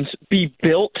stadiums be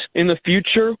built in the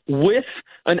future with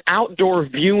an outdoor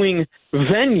viewing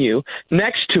venue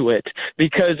next to it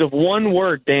because of one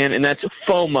word, Dan, and that's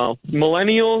FOMO.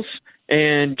 Millennials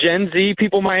and Gen Z,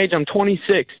 people my age, I'm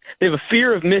 26, they have a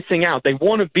fear of missing out. They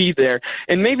want to be there.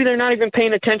 And maybe they're not even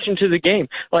paying attention to the game.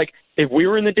 Like, if we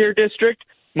were in the Deer District,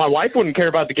 my wife wouldn't care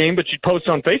about the game, but she'd post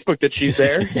on Facebook that she's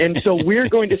there. And so we're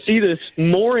going to see this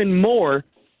more and more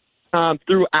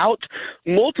throughout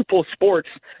multiple sports.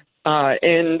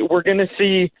 And we're going to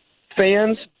see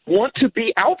fans want to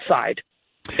be outside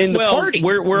in the party.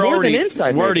 We're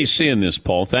already seeing this,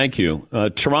 Paul. Thank you.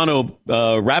 Toronto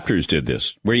Raptors did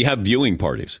this, where you have viewing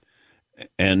parties.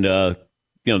 And,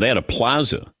 they had a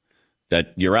plaza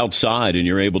that you're outside and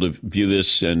you're able to view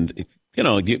this. And,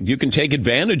 you can take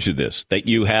advantage of this, that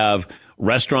you have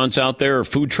restaurants out there or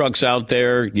food trucks out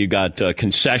there. You got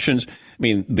concessions. I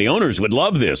mean, the owners would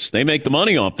love this. They make the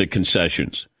money off the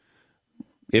concessions.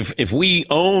 If we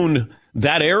own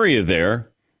that area there,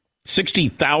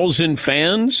 60,000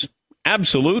 fans?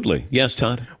 Absolutely. Yes,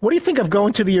 Todd? What do you think of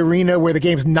going to the arena where the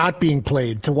game's not being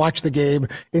played to watch the game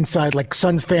inside, like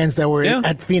Suns fans that were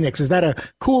at Phoenix? Is that a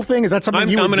cool thing? Is that something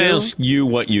you would do? I'm going to ask you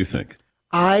what you think.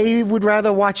 I would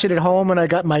rather watch it at home, and I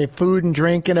got my food and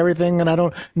drink and everything, and I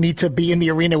don't need to be in the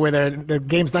arena where the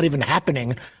game's not even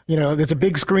happening. There's a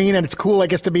big screen, and it's cool, I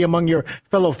guess, to be among your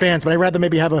fellow fans, but I'd rather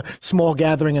maybe have a small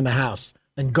gathering in the house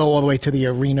and go all the way to the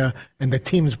arena and the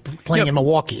team's playing in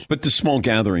Milwaukee. But the small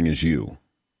gathering is you.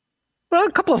 Well,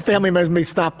 a couple of family members may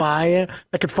stop by.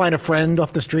 I could find a friend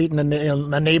off the street, and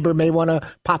then a neighbor may want to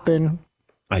pop in.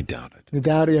 I doubt it. You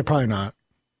doubt it? Yeah, probably not.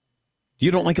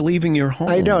 You don't like leaving your home.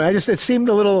 I don't. It seemed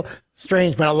a little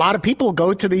strange, but a lot of people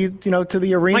go to the to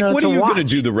the arena to watch. What are you going to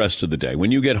do the rest of the day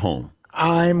when you get home?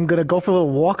 I'm going to go for a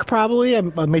little walk probably. I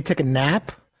may take a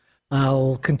nap.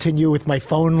 I'll continue with my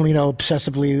phone,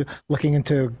 obsessively looking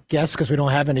into guests because we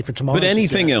don't have any for tomorrow. But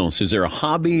anything else? Is there a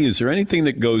hobby? Is there anything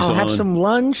that goes on? I'll have some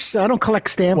lunch. I don't collect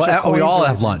stamps. Well, we all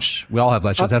have lunch. We all have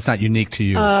lunch. That's not unique to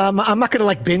you. I'm not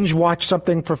going to binge watch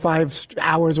something for 5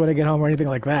 hours when I get home or anything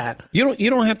like that. You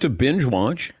don't have to binge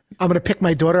watch. I'm going to pick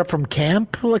my daughter up from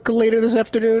camp later this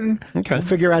afternoon. Okay. We'll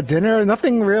figure out dinner.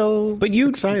 Nothing real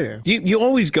exciting. You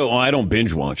always go, I don't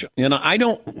binge watch. I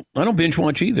don't binge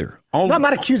watch either. I'm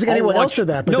not accusing anyone else of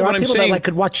that, but there are people that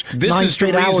could watch 9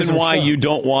 straight hours. This is the reason why you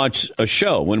don't watch a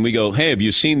show. When we go, hey, have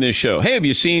you seen this show? Hey, have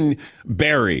you seen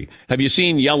Barry? Have you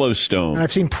seen Yellowstone? And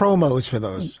I've seen promos for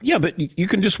those. Yeah, but you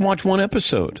can just watch one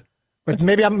episode. But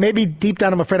maybe deep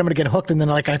down I'm afraid I'm going to get hooked, and then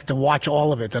I have to watch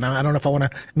all of it, and I don't know if I want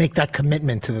to make that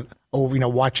commitment to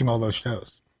watching all those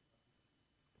shows.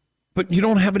 But you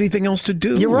don't have anything else to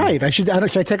do. You're right. Should I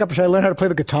learn how to play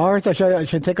the guitar? Should I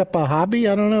take up a hobby?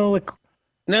 I don't know,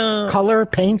 no color,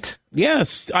 paint.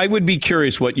 Yes, I would be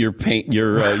curious what your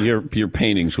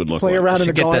paintings would look Play like. around in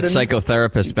the garden. Get that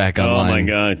psychotherapist back online. Oh my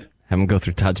God! Have him go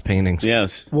through Todd's paintings.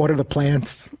 Yes. Water the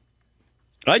plants.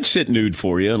 I'd sit nude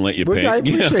for you and let you paint. I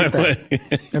appreciate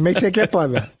that. I may take you up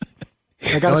on that.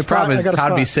 The only problem is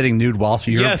Todd be sitting nude while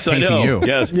you're painting you.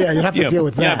 Yes. Yeah, you'd have to deal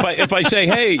with that. Yeah, if I say,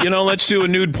 hey, let's do a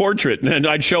nude portrait, and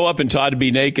I'd show up and Todd would be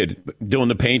naked doing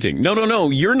the painting. No,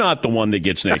 you're not the one that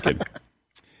gets naked.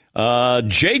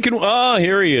 Jake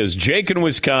here he is. Jake in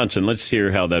Wisconsin. Let's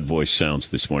hear how that voice sounds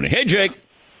this morning. Hey, Jake.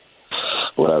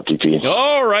 What up, DP?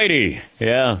 All righty.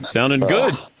 Yeah, sounding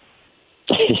good.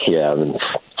 Yeah, I'm in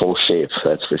full shape,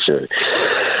 that's for sure.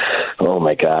 Oh,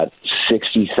 my God.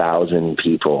 60,000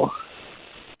 people.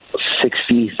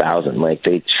 60,000. Like,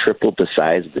 they tripled the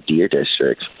size of the Deer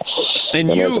District.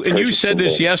 And you said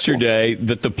this yesterday,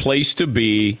 that the place to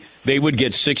be, they would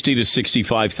get 60 to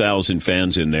 65,000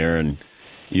 fans in there, and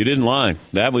you didn't lie.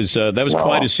 That was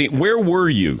quite a scene. Where were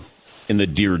you in the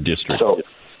Deer District?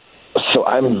 So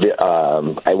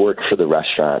I work for the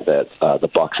restaurant that the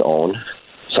Bucks own.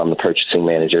 So I'm the purchasing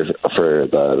manager for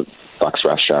the Bucks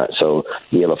restaurant. So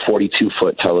we have a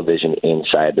 42-foot television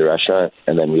inside the restaurant,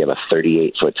 and then we have a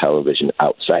 38-foot television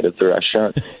outside of the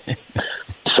restaurant.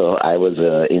 So I was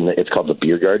it's called the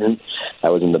beer garden. I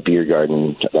was in the beer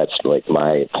garden. That's like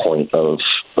my point of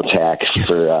attack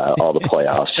for all the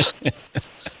playoffs.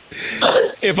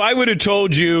 If I would have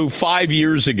told you 5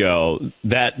 years ago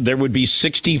that there would be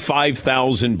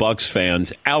 65,000 Bucks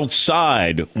fans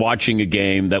outside watching a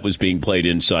game that was being played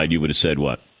inside, you would have said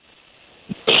what?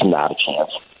 Not a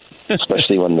chance.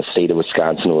 Especially when the state of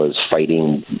Wisconsin was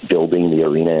fighting building the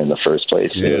arena in the first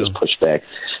place. Yeah. It was pushed back.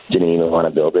 Didn't even want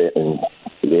to build it, and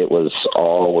it was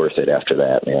all worth it after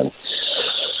that, man.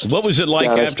 What was it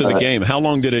like after the game? How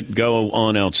long did it go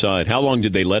on outside? How long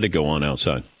did they let it go on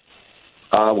outside?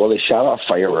 Well, they shot off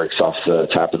fireworks off the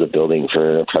top of the building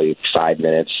for probably 5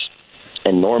 minutes.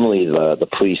 And normally the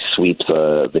police sweep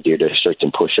the Deer District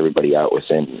and push everybody out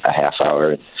within a half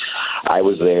hour. I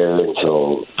was there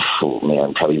until,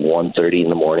 probably 1:30 in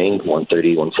the morning,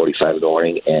 1:30, 1:45 in the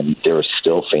morning, and there were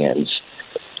still fans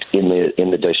in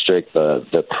the district.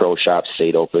 The pro shop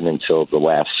stayed open until the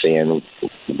last fan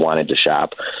wanted to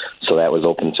shop. So that was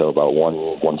open until about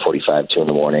 1:45, 2 in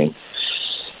the morning.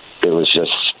 It was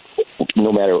just,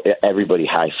 no matter, everybody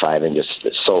high-fiving, just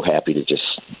so happy to just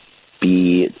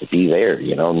be there,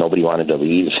 Nobody wanted to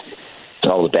leave.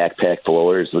 All the backpack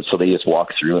blowers, so they just walk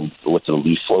through and with the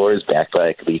leaf blowers,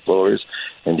 backpack leaf blowers,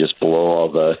 and just blow all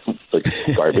the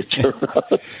garbage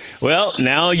around. Well,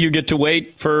 now you get to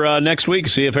wait for next week,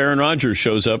 see if Aaron Rodgers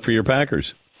shows up for your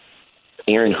Packers.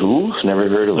 Aaron who? Never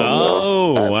heard of him.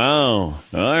 Oh, wow. All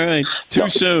right. Too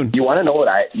soon. You want to know what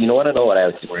I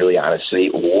was really,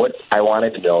 honestly, what I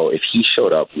wanted to know, if he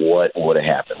showed up, what would have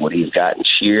happened? Would he have gotten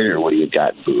cheered or would he have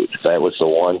gotten booed? That was the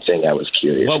one thing I was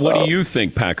curious about. What do you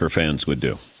think Packer fans would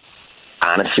do?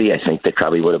 Honestly, I think they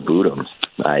probably would have booed him.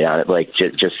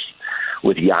 Just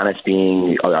with Giannis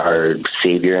being our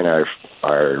savior and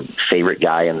our favorite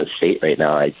guy in the state right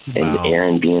now, and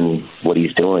Aaron being what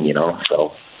he's doing,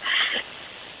 so...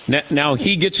 Now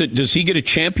he gets it. Does he get a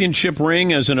championship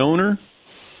ring as an owner?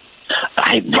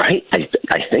 I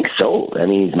think so. I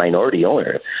mean, he's minority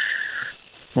owner.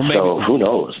 Well, maybe. So who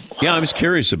knows? Yeah, I was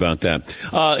curious about that.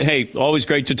 Hey, always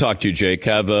great to talk to you, Jake.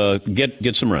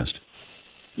 Get some rest.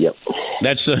 Yep.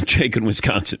 That's Jake in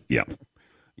Wisconsin.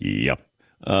 Yep.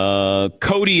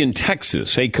 Cody in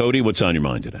Texas. Hey, Cody, what's on your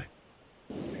mind today?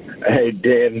 Hey,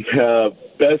 Dan.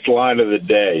 Best line of the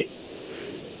day.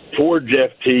 Poor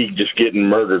Jeff Teague just getting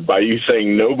murdered by you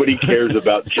saying nobody cares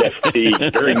about Jeff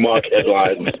Teague during mock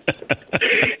headlines.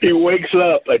 He wakes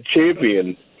up a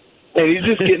champion, and he's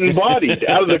just getting bodied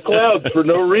out of the clouds for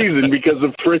no reason because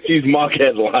of Fritzy's mock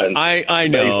headlines. I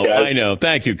know.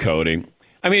 Thank you, Cody.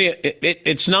 I mean,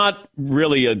 it's not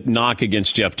really a knock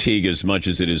against Jeff Teague as much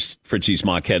as it is Fritzy's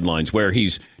mock headlines, where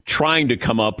he's trying to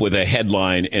come up with a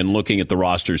headline and looking at the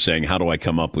roster saying, how do I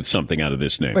come up with something out of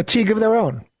this name? But Teague of their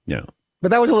own. Yeah. But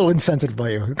that was a little insensitive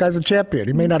by you. The guy's a champion.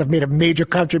 He may not have made a major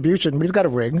contribution, but he's got a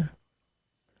ring.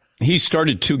 He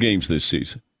started 2 games this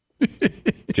season.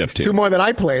 Jeff Teague. 2 more than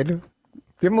I played.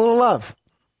 Give him a little love.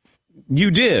 You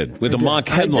did, with a mock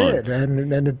headline. I did,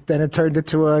 and then it turned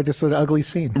into just an ugly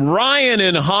scene. Ryan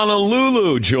in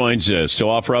Honolulu joins us to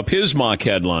offer up his mock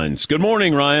headlines. Good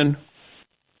morning, Ryan.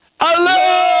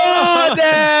 Hello,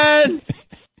 Dan!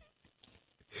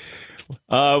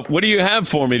 What do you have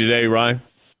for me today, Ryan?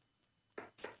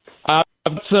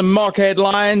 Some mock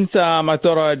headlines. I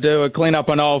thought I'd do a clean up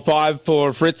on all 5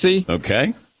 for Fritzy.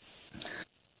 Okay.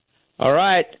 All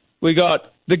right. We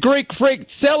got the Greek Freak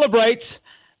celebrates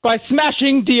by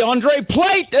smashing DeAndre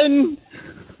Playton.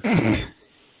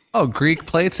 Oh, Greek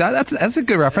plates. That's a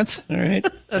good reference. All right.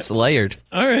 That's layered.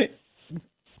 All right.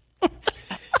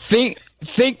 Think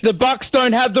the Bucks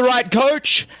don't have the right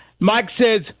coach? Mike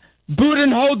says,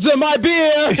 Budenholzer my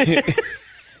beer.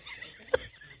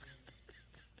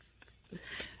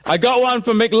 I got one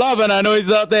for McLovin. I know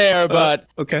he's out there, but...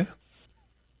 Okay.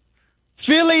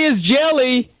 Philly is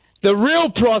jelly. The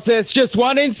real process just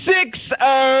 1 in 6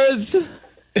 hours.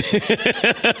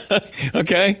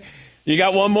 Okay. You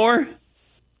got one more?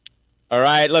 All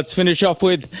right, let's finish off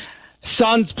with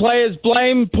Suns players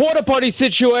blame porta potty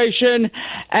situation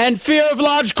and fear of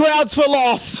large crowds for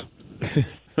loss.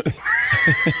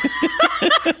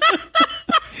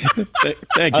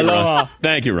 Thank you, Aloha. Ron.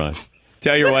 Thank you, Ron.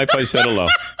 Tell your wife I said hello.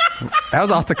 That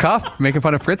was off the cuff, making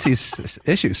fun of Fritzy's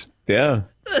issues. Yeah.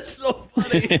 That's so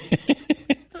funny.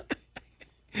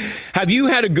 Have you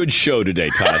had a good show today,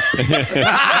 Todd?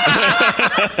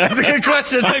 That's a good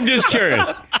question. I'm just curious.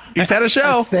 He's had a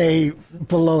show. I'd say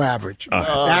below average.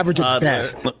 Average at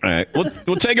best. All right.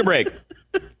 We'll take a break.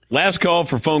 Last call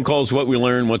for phone calls, what we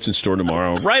learn, what's in store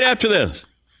tomorrow, right after this.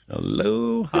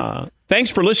 Aloha. Thanks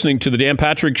for listening to the Dan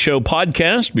Patrick Show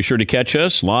podcast. Be sure to catch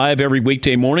us live every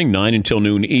weekday morning, 9 until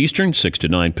noon Eastern, 6 to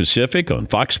 9 Pacific on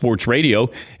Fox Sports Radio.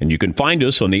 And you can find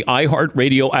us on the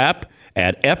iHeartRadio app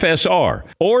at FSR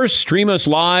or stream us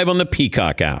live on the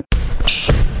Peacock app.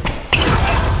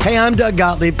 Hey, I'm Doug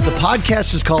Gottlieb. The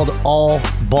podcast is called All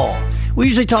Ball. We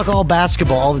usually talk all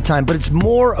basketball all the time, but it's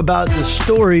more about the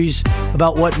stories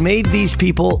about what made these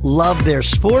people love their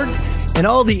sport and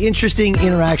all the interesting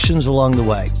interactions along the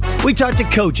way. We talk to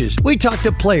coaches. We talk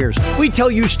to players. We tell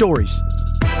you stories.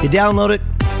 You download it.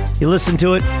 You listen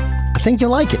to it. I think you'll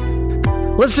like it.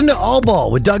 Listen to All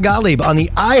Ball with Doug Gottlieb on the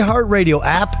iHeartRadio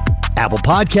app, Apple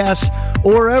Podcasts,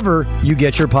 or wherever you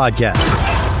get your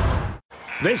podcasts.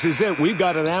 This is it. We've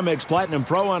got an Amex Platinum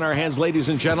Pro on our hands, ladies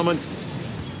and gentlemen.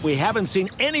 We haven't seen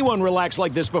anyone relax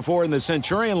like this before in the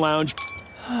Centurion Lounge.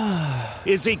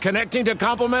 Is he connecting to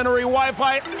complimentary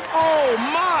Wi-Fi? Oh,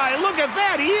 my. Look at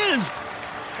that. He is.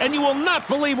 And you will not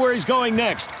believe where he's going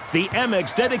next. The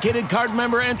Amex dedicated card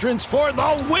member entrance for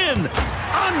the win.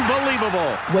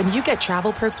 Unbelievable. When you get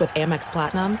travel perks with Amex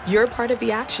Platinum, you're part of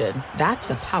the action. That's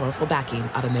the powerful backing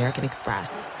of American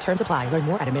Express. Terms apply. Learn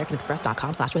more at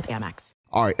americanexpress.com/withAmex.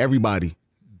 All right, everybody,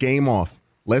 game off.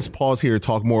 Let's pause here to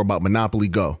talk more about Monopoly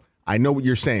Go. I know what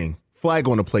you're saying. Flag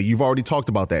on the play. You've already talked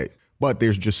about that. But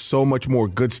there's just so much more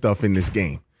good stuff in this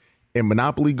game. In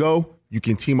Monopoly Go, you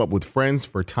can team up with friends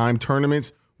for time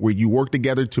tournaments where you work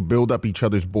together to build up each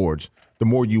other's boards. The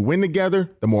more you win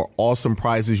together, the more awesome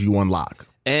prizes you unlock.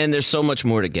 And there's so much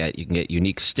more to get. You can get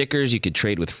unique stickers. You could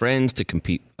trade with friends to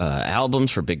compete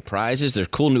albums for big prizes. There's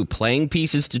cool new playing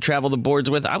pieces to travel the boards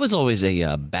with. I was always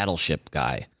a battleship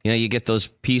guy. You know, you get those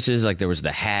pieces, like there was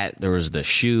the hat, there was the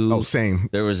shoe. Oh, same.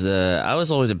 I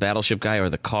was always a battleship guy, or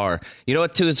the car. You know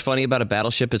what, too, is funny about a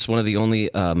battleship? It's one of the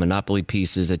only Monopoly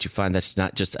pieces that you find that's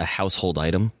not just a household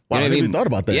item. Wow, You know I what never even thought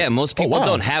about that. Yeah, most people wow.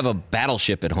 don't have a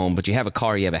battleship at home, but you have a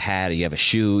car, you have a hat, you have a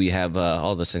shoe, you have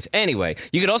all those things. Anyway,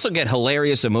 you could also get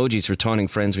hilarious emojis for taunting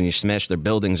friends when you smash their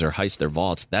buildings or heist their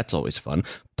vaults. That's always fun.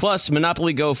 Plus,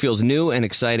 Monopoly Go feels new and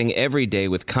exciting every day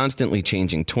with constantly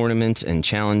changing tournaments and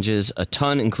challenges. A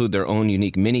ton include their own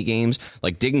unique mini games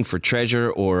like digging for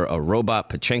treasure or a robot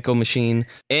Pachinko machine.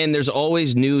 And there's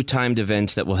always new timed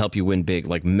events that will help you win big,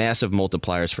 like massive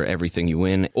multipliers for everything you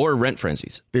win or rent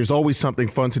frenzies. There's always something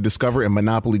fun to discover in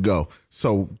Monopoly Go.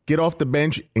 So get off the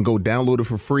bench and go download it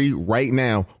for free right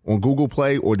now on Google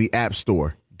Play or the App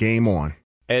Store. Game on.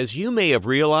 As you may have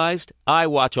realized, I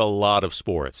watch a lot of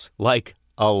sports, like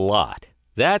a lot.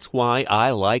 That's why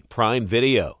I like Prime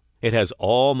Video. It has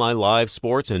all my live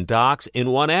sports and docs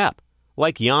in one app,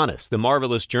 like Giannis, The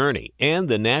Marvelous Journey, and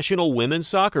the National Women's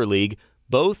Soccer League,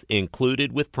 both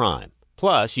included with Prime.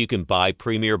 Plus, you can buy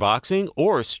Premier Boxing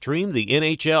or stream the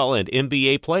NHL and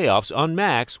NBA playoffs on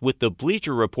Max with the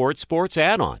Bleacher Report Sports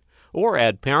add-on, or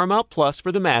add Paramount Plus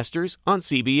for the Masters on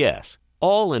CBS.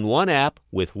 All in one app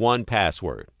with one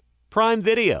password. Prime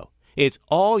Video. It's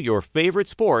all your favorite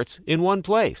sports in one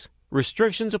place.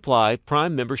 Restrictions apply.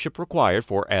 Prime membership required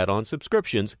for add-on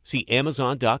subscriptions. See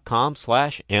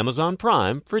Amazon.com/Amazon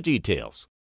Prime for details.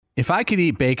 If I could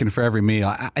eat bacon for every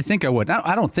meal, I think I would.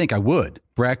 I don't think I would.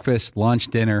 Breakfast, lunch,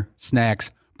 dinner,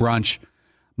 snacks, brunch.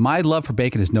 My love for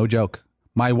bacon is no joke.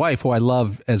 My wife, who I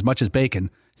love as much as bacon,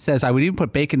 says I would even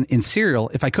put bacon in cereal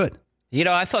if I could. You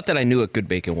know, I thought that I knew what good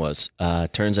bacon was.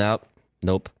 Turns out,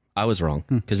 nope, I was wrong.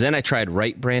 Because then I tried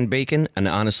Wright brand bacon, and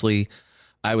honestly,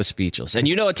 I was speechless. And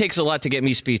you know it takes a lot to get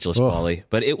me speechless, Paulie,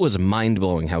 but it was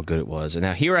mind-blowing how good it was. And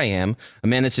now here I am, a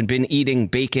man that's been eating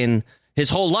bacon his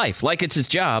whole life, like it's his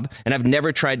job, and I've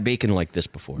never tried bacon like this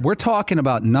before. We're talking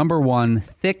about number one,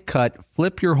 thick-cut,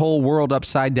 flip your whole world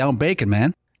upside-down bacon,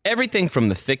 man. Everything from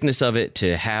the thickness of it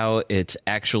to how it's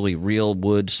actually real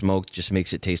wood smoked just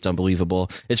makes it taste unbelievable.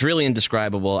 It's really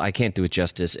indescribable. I can't do it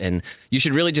justice, and you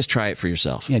should really just try it for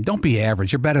yourself. Yeah, don't be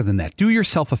average. You're better than that. Do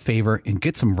yourself a favor and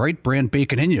get some Wright brand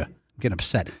bacon in you. I'm getting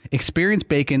upset. Experience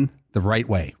bacon the right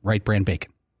way. Wright brand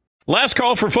bacon. Last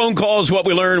call for phone calls. What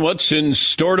we learn, what's in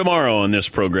store tomorrow on this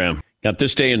program. Got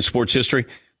this day in sports history.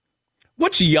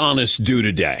 What's Giannis do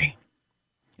today?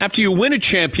 After you win a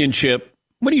championship,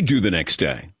 what do you do the next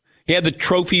day? He had the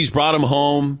trophies, brought them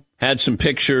home, had some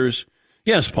pictures.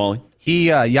 Yes, Paulie.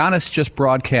 Giannis just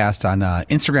broadcast on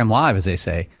Instagram Live, as they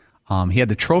say. He had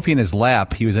the trophy in his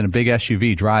lap. He was in a big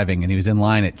SUV driving, and he was in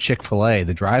line at Chick-fil-A,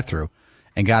 the drive-thru,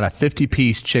 and got a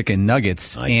 50-piece chicken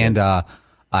nuggets and a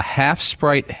half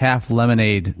Sprite, half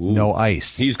lemonade, no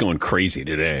ice. He's going crazy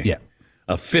today. Yeah.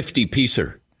 A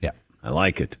 50-piecer. Yeah. I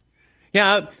like it.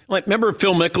 Yeah, like remember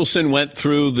Phil Mickelson went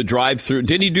through the drive-thru.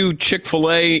 Didn't he do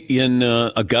Chick-fil-A in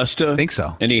Augusta? I think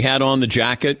so. And he had on the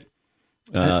jacket.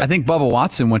 I think Bubba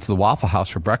Watson went to the Waffle House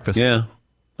for breakfast. Yeah.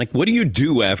 Like, what do you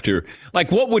do after?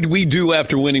 Like, what would we do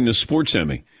after winning the Sports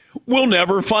Emmy? We'll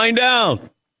never find out.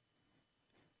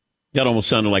 That almost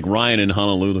sounded like Ryan in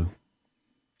Honolulu.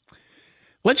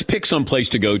 Let's pick some place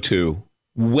to go to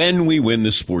when we win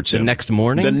the Sports Emmy. Next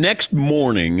morning? The next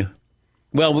morning.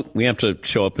 Well, we have to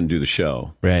show up and do the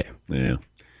show. Right. Yeah.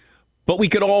 But we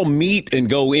could all meet and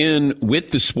go in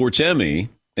with the Sports Emmy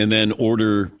and then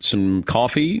order some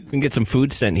coffee. We can get some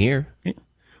food sent here. Yeah.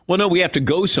 Well, no, we have to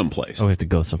go someplace. Oh, we have to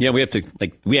go someplace. Yeah,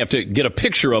 we have to get a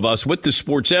picture of us with the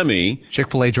Sports Emmy.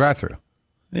 Chick-fil-A drive-thru.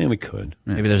 Yeah, we could.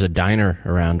 Maybe there's a diner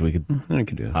around. We could do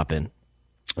that. Hop in.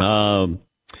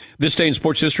 This day in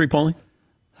sports history, Paulie?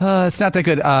 It's not that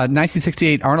good.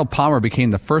 1968, Arnold Palmer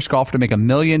became the first golfer to make $1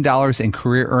 million in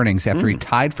career earnings after he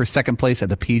tied for second place at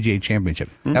the PGA Championship.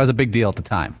 That was a big deal at the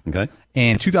time. Okay.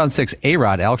 And in 2006,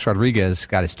 A-Rod, Alex Rodriguez,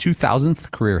 got his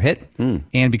 2,000th career hit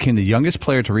and became the youngest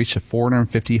player to reach the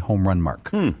 450 home run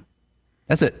mark.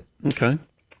 That's it. Okay.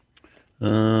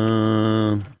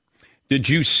 Did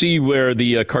you see where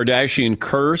the Kardashian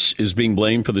curse is being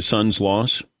blamed for the Suns'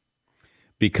 loss?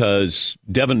 Because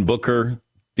Devin Booker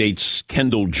dates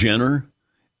Kendall Jenner,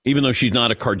 even though she's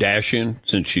not a Kardashian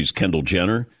since she's Kendall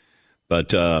Jenner. But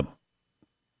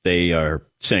they are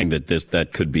saying that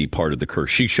that could be part of the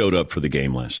curse. She showed up for the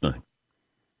game last night.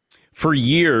 For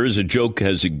years, a joke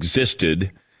has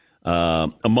existed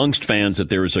amongst fans that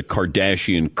there is a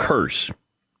Kardashian curse.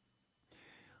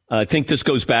 I think this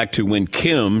goes back to when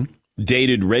Kim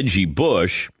dated Reggie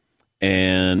Bush,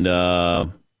 and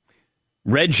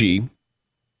Reggie,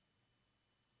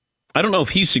 I don't know if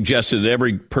he suggested that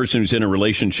every person who's in a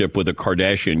relationship with a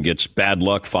Kardashian gets bad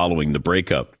luck following the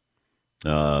breakup.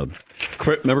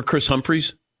 Remember Chris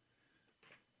Humphries?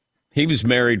 He was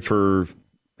married for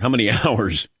how many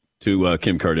hours to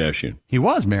Kim Kardashian? He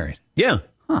was married. Yeah.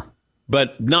 Huh.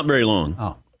 But not very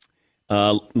long.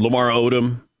 Lamar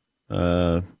Odom.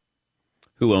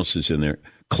 Who else is in there?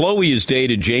 Khloe has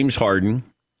dated James Harden,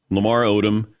 Lamar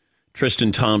Odom,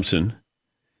 Tristan Thompson.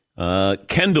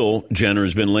 Kendall Jenner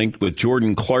has been linked with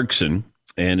Jordan Clarkson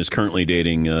and is currently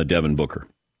dating Devin Booker.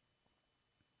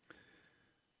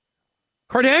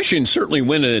 Kardashians certainly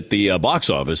win at the box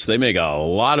office. They make a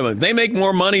lot of money. They make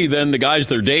more money than the guys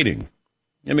they're dating.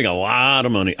 They make a lot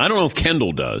of money. I don't know if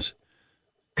Kendall does.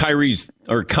 Kylie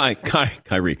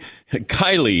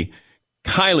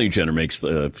Jenner makes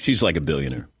she's like a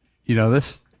billionaire. You know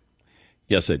this?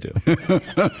 Yes, I do.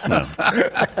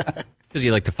 Because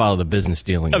you like to follow the business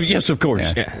dealings. Yes, of course.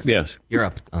 Yeah. Yes. You're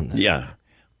up on that. Yeah.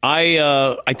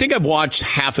 I think I've watched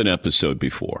half an episode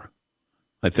before.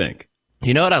 I think.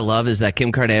 You know what I love is that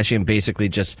Kim Kardashian basically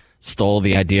just stole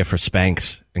the idea for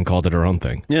Spanx and called it her own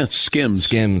thing. Yeah, it's Skims.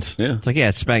 Skims. Yeah. It's like, yeah,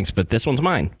 it's Spanx, but this one's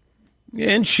mine.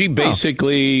 And she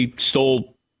basically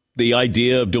stole the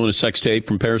idea of doing a sex tape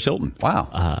from Paris Hilton.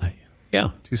 Wow.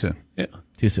 Yeah. Too soon. Yeah.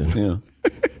 Too soon. Yeah.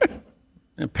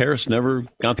 And Paris never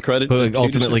got the credit. Who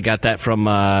ultimately got that from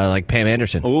like Pam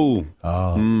Anderson. Oh.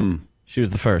 She was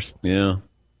the first. Yeah.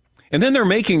 And then they're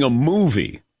making a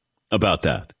movie about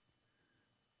that.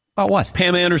 About what?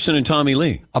 Pam Anderson and Tommy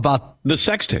Lee. About the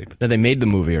sex tape. No, they made the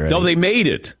movie already. No, they made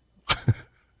it.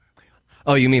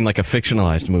 Oh, you mean like a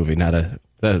fictionalized movie, not a...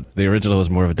 The original was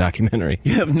more of a documentary.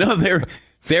 Yeah, no, they're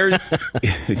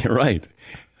you're right.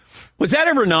 Was that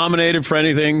ever nominated for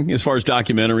anything as far as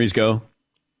documentaries go?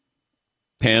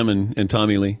 Pam and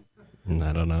Tommy Lee?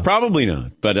 I don't know. Probably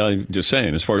not, but I'm just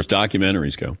saying as far as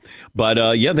documentaries go.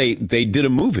 But yeah, they did a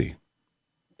movie.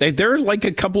 They're like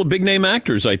a couple of big name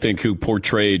actors, I think, who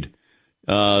portrayed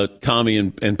Tommy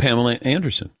and Pamela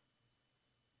Anderson.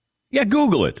 Yeah,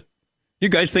 Google it. You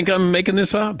guys think I'm making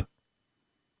this up?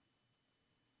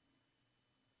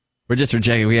 We're just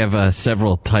rejecting. We have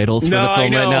several titles for the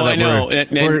film right now. I know.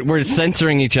 We're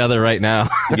censoring each other right now.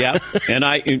 Yeah, and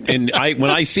I when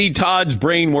I see Todd's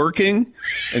brain working,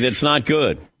 and it's not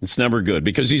good. It's never good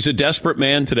because he's a desperate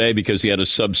man today because he had a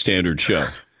substandard show.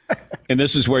 And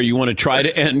this is where you want to try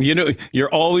to end. You know, you're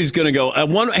always going to go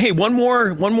one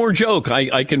more joke.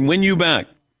 I can win you back.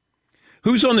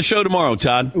 Who's on the show tomorrow,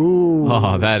 Todd? Ooh.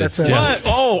 Oh, that is just...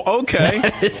 okay.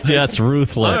 That is just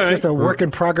ruthless. It's just a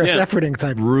work-in-progress efforting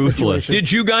type Ruthless. situation.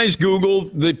 Did you guys Google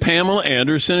the Pamela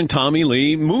Anderson and Tommy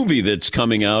Lee movie that's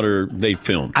coming out or they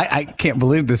filmed? I can't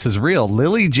believe this is real.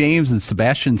 Lily James and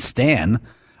Sebastian Stan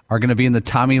are going to be in the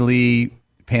Tommy Lee,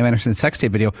 Pam Anderson sex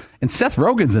tape video, and Seth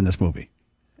Rogen's in this movie.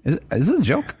 Is this a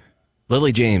joke?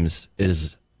 Lily James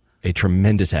is a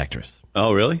tremendous actress.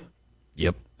 Oh, really?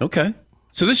 Yep. Okay.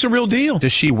 So this is a real deal.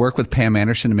 Does she work with Pam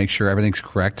Anderson to make sure everything's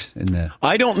correct in the?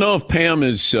 I don't know if Pam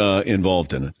is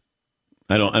involved in it.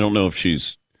 I don't know if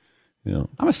she's. I'm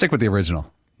gonna stick with the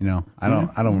original. I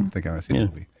don't think I'm gonna see the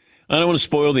movie. I don't want to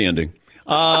spoil the ending.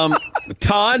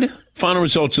 Todd, final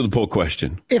results of the poll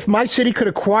question. If my city could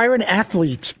acquire an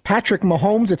athlete, Patrick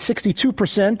Mahomes at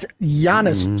 62%,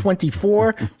 Giannis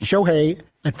 24, Shohei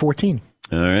at 14.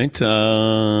 All right.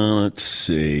 Let's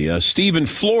see. Steve in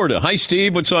Florida. Hi,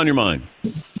 Steve. What's on your mind?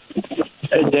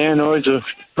 Hey, Dan. Always a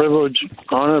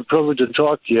honor, privilege to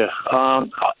talk to you.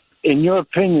 In your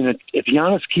opinion, if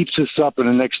Giannis keeps this up in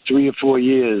the next 3 or 4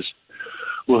 years,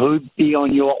 will he be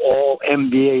on your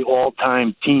all-NBA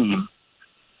all-time team?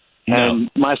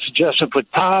 And my suggestion for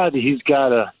Todd, he's got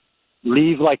to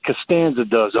leave like Costanza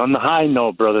does, on the high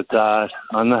note, brother Todd,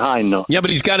 on the high note. Yeah,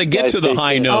 but he's got to get to the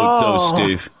high note, though,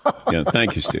 Steve. Yeah,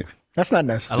 thank you, Steve. That's not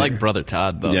necessary. I like Brother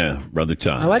Todd, though. Yeah, Brother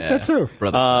Todd. I like that, too.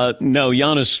 No,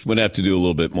 Giannis would have to do a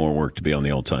little bit more work to be on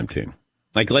the all-time team.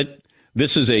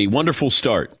 This is a wonderful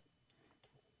start.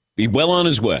 Be well on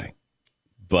his way,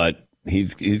 but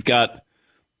he's got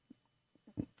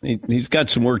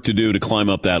some work to do to climb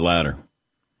up that ladder.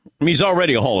 I mean, he's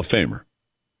already a Hall of Famer,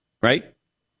 right?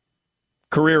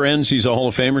 Career ends, he's a Hall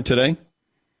of Famer today.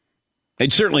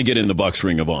 He'd certainly get in the Bucks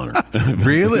Ring of Honor.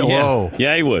 Really? Yeah. Whoa.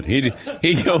 Yeah, he would. He'd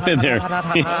go in there.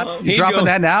 You dropping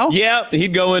that now? Yeah,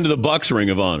 he'd go into the Bucks Ring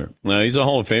of Honor. He's a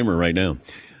Hall of Famer right now.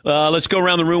 Let's go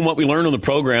around the room what we learned on the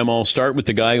program. I'll start with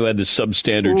the guy who had the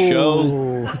substandard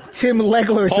show. Tim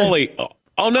Legler Paulie.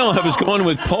 Oh, no, I was going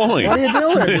with Paulie. What are you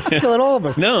doing? You're killing all of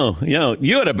us. No,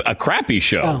 you had a crappy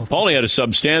show. Oh. Paulie had a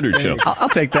substandard show. I'll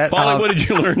take that. Paulie, what did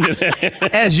you learn today?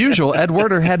 As usual, Ed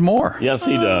Werder had more. Yes,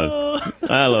 he does.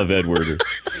 I love Ed Werder.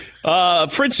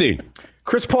 Fritzy.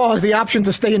 Chris Paul has the option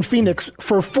to stay in Phoenix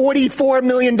for $44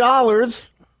 million.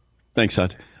 Thanks,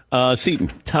 Todd.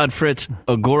 Seton. Todd Fritz,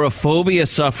 agoraphobia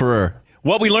sufferer.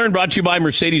 What we learned brought to you by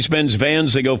Mercedes-Benz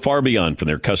Vans. They go far beyond from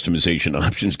their customization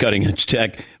options, cutting-edge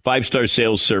tech, 5-star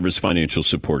sales service, financial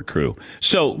support crew.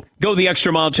 So go the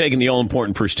extra mile, taking the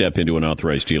all-important first step into an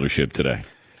authorized dealership today.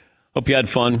 Hope you had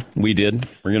fun. We did.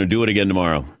 We're going to do it again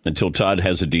tomorrow until Todd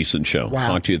has a decent show. Wow.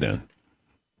 Talk to you then.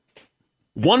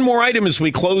 One more item as we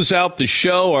close out the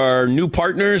show, our new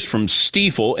partners from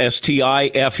Stifel,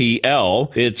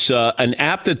 S-T-I-F-E-L. It's an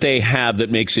app that they have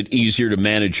that makes it easier to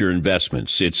manage your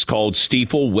investments. It's called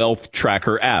Stifel Wealth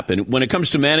Tracker app. And when it comes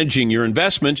to managing your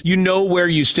investments, you know where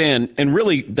you stand. And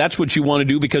really, that's what you want to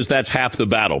do because that's half the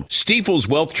battle. Stifel's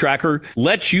Wealth Tracker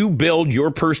lets you build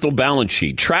your personal balance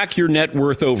sheet, track your net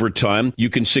worth over time. You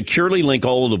can securely link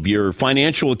all of your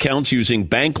financial accounts using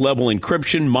bank-level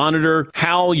encryption, monitor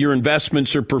how your investments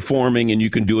are performing, and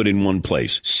you can do it in one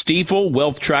place. Stifel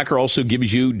Wealth Tracker also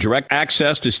gives you direct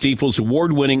access to Stifel's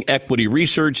award-winning equity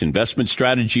research, investment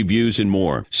strategy views, and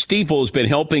more. Stifel has been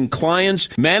helping clients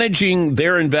managing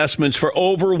their investments for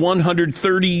over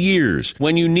 130 years.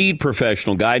 When you need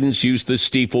professional guidance, use the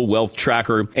Stifel Wealth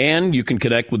Tracker, and you can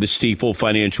connect with the Stifel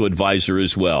Financial Advisor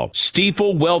as well.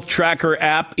 Stifel Wealth Tracker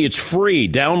app, it's free.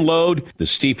 Download the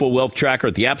Stifel Wealth Tracker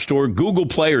at the App Store, Google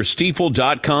Play, or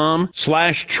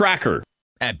Stifel.com/tracker.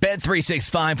 At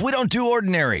Bet365, we don't do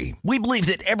ordinary. We believe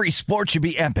that every sport should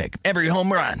be epic. Every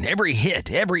home run, every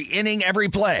hit, every inning, every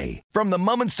play. From the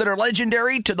moments that are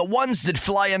legendary to the ones that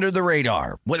fly under the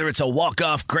radar. Whether it's a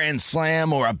walk-off grand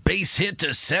slam or a base hit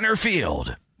to center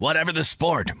field. Whatever the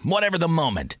sport, whatever the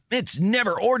moment. It's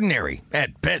never ordinary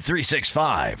at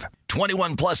Bet365.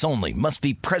 21 plus only. Must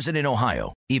be present in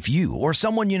Ohio. If you or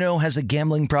someone you know has a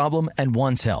gambling problem and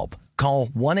wants help, call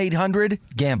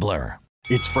 1-800-GAMBLER.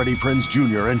 It's Freddie Prinze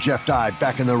Jr. and Jeff Dye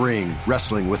back in the ring.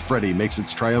 Wrestling with Freddie makes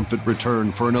its triumphant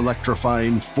return for an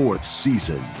electrifying 4th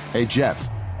season. Hey, Jeff,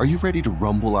 are you ready to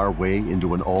rumble our way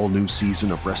into an all-new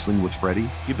season of Wrestling with Freddie?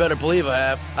 You better believe I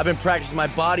have. I've been practicing my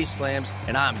body slams,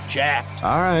 and I'm jacked.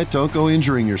 All right, don't go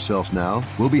injuring yourself now.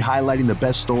 We'll be highlighting the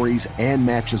best stories and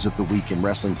matches of the week in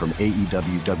wrestling from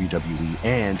AEW, WWE,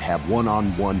 and have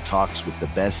one-on-one talks with the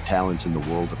best talents in the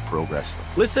world of pro wrestling.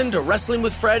 Listen to Wrestling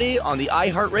with Freddie on the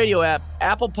iHeartRadio app,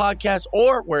 Apple Podcasts,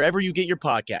 or wherever you get your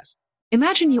podcasts.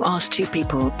 Imagine you ask two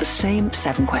people the same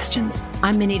 7 questions.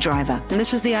 I'm Minnie Driver, and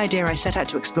this was the idea I set out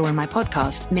to explore in my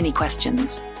podcast, Mini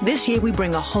Questions. This year, we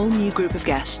bring a whole new group of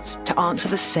guests to answer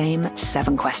the same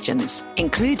 7 questions,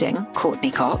 including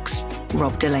Courtney Cox,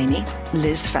 Rob Delaney,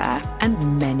 Liz Phair,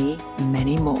 and many,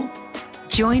 many more.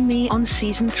 Join me on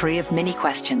Season 3 of Mini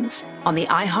Questions on the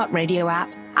iHeartRadio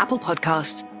app, Apple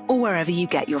Podcasts, or wherever you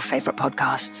get your favorite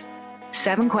podcasts.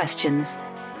 7 questions,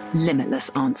 limitless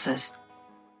answers.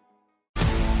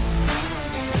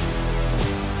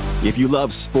 If you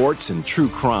love sports and true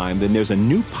crime, then there's a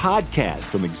new podcast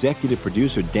from executive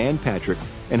producer Dan Patrick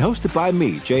and hosted by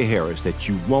me, Jay Harris, that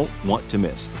you won't want to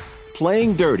miss.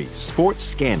 Playing Dirty: Sports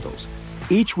Scandals.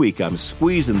 Each week, I'm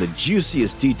squeezing the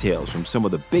juiciest details from some of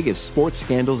the biggest sports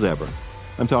scandals ever.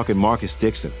 I'm talking Marcus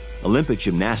Dixon, Olympic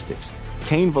gymnastics,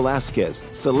 Cain Velasquez,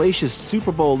 salacious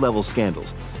Super Bowl-level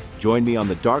scandals. Join me on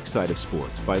the dark side of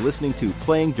sports by listening to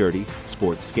Playing Dirty: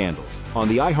 Sports Scandals on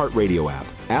the iHeartRadio app,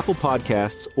 Apple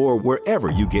Podcasts, or wherever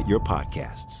you get your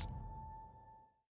podcasts.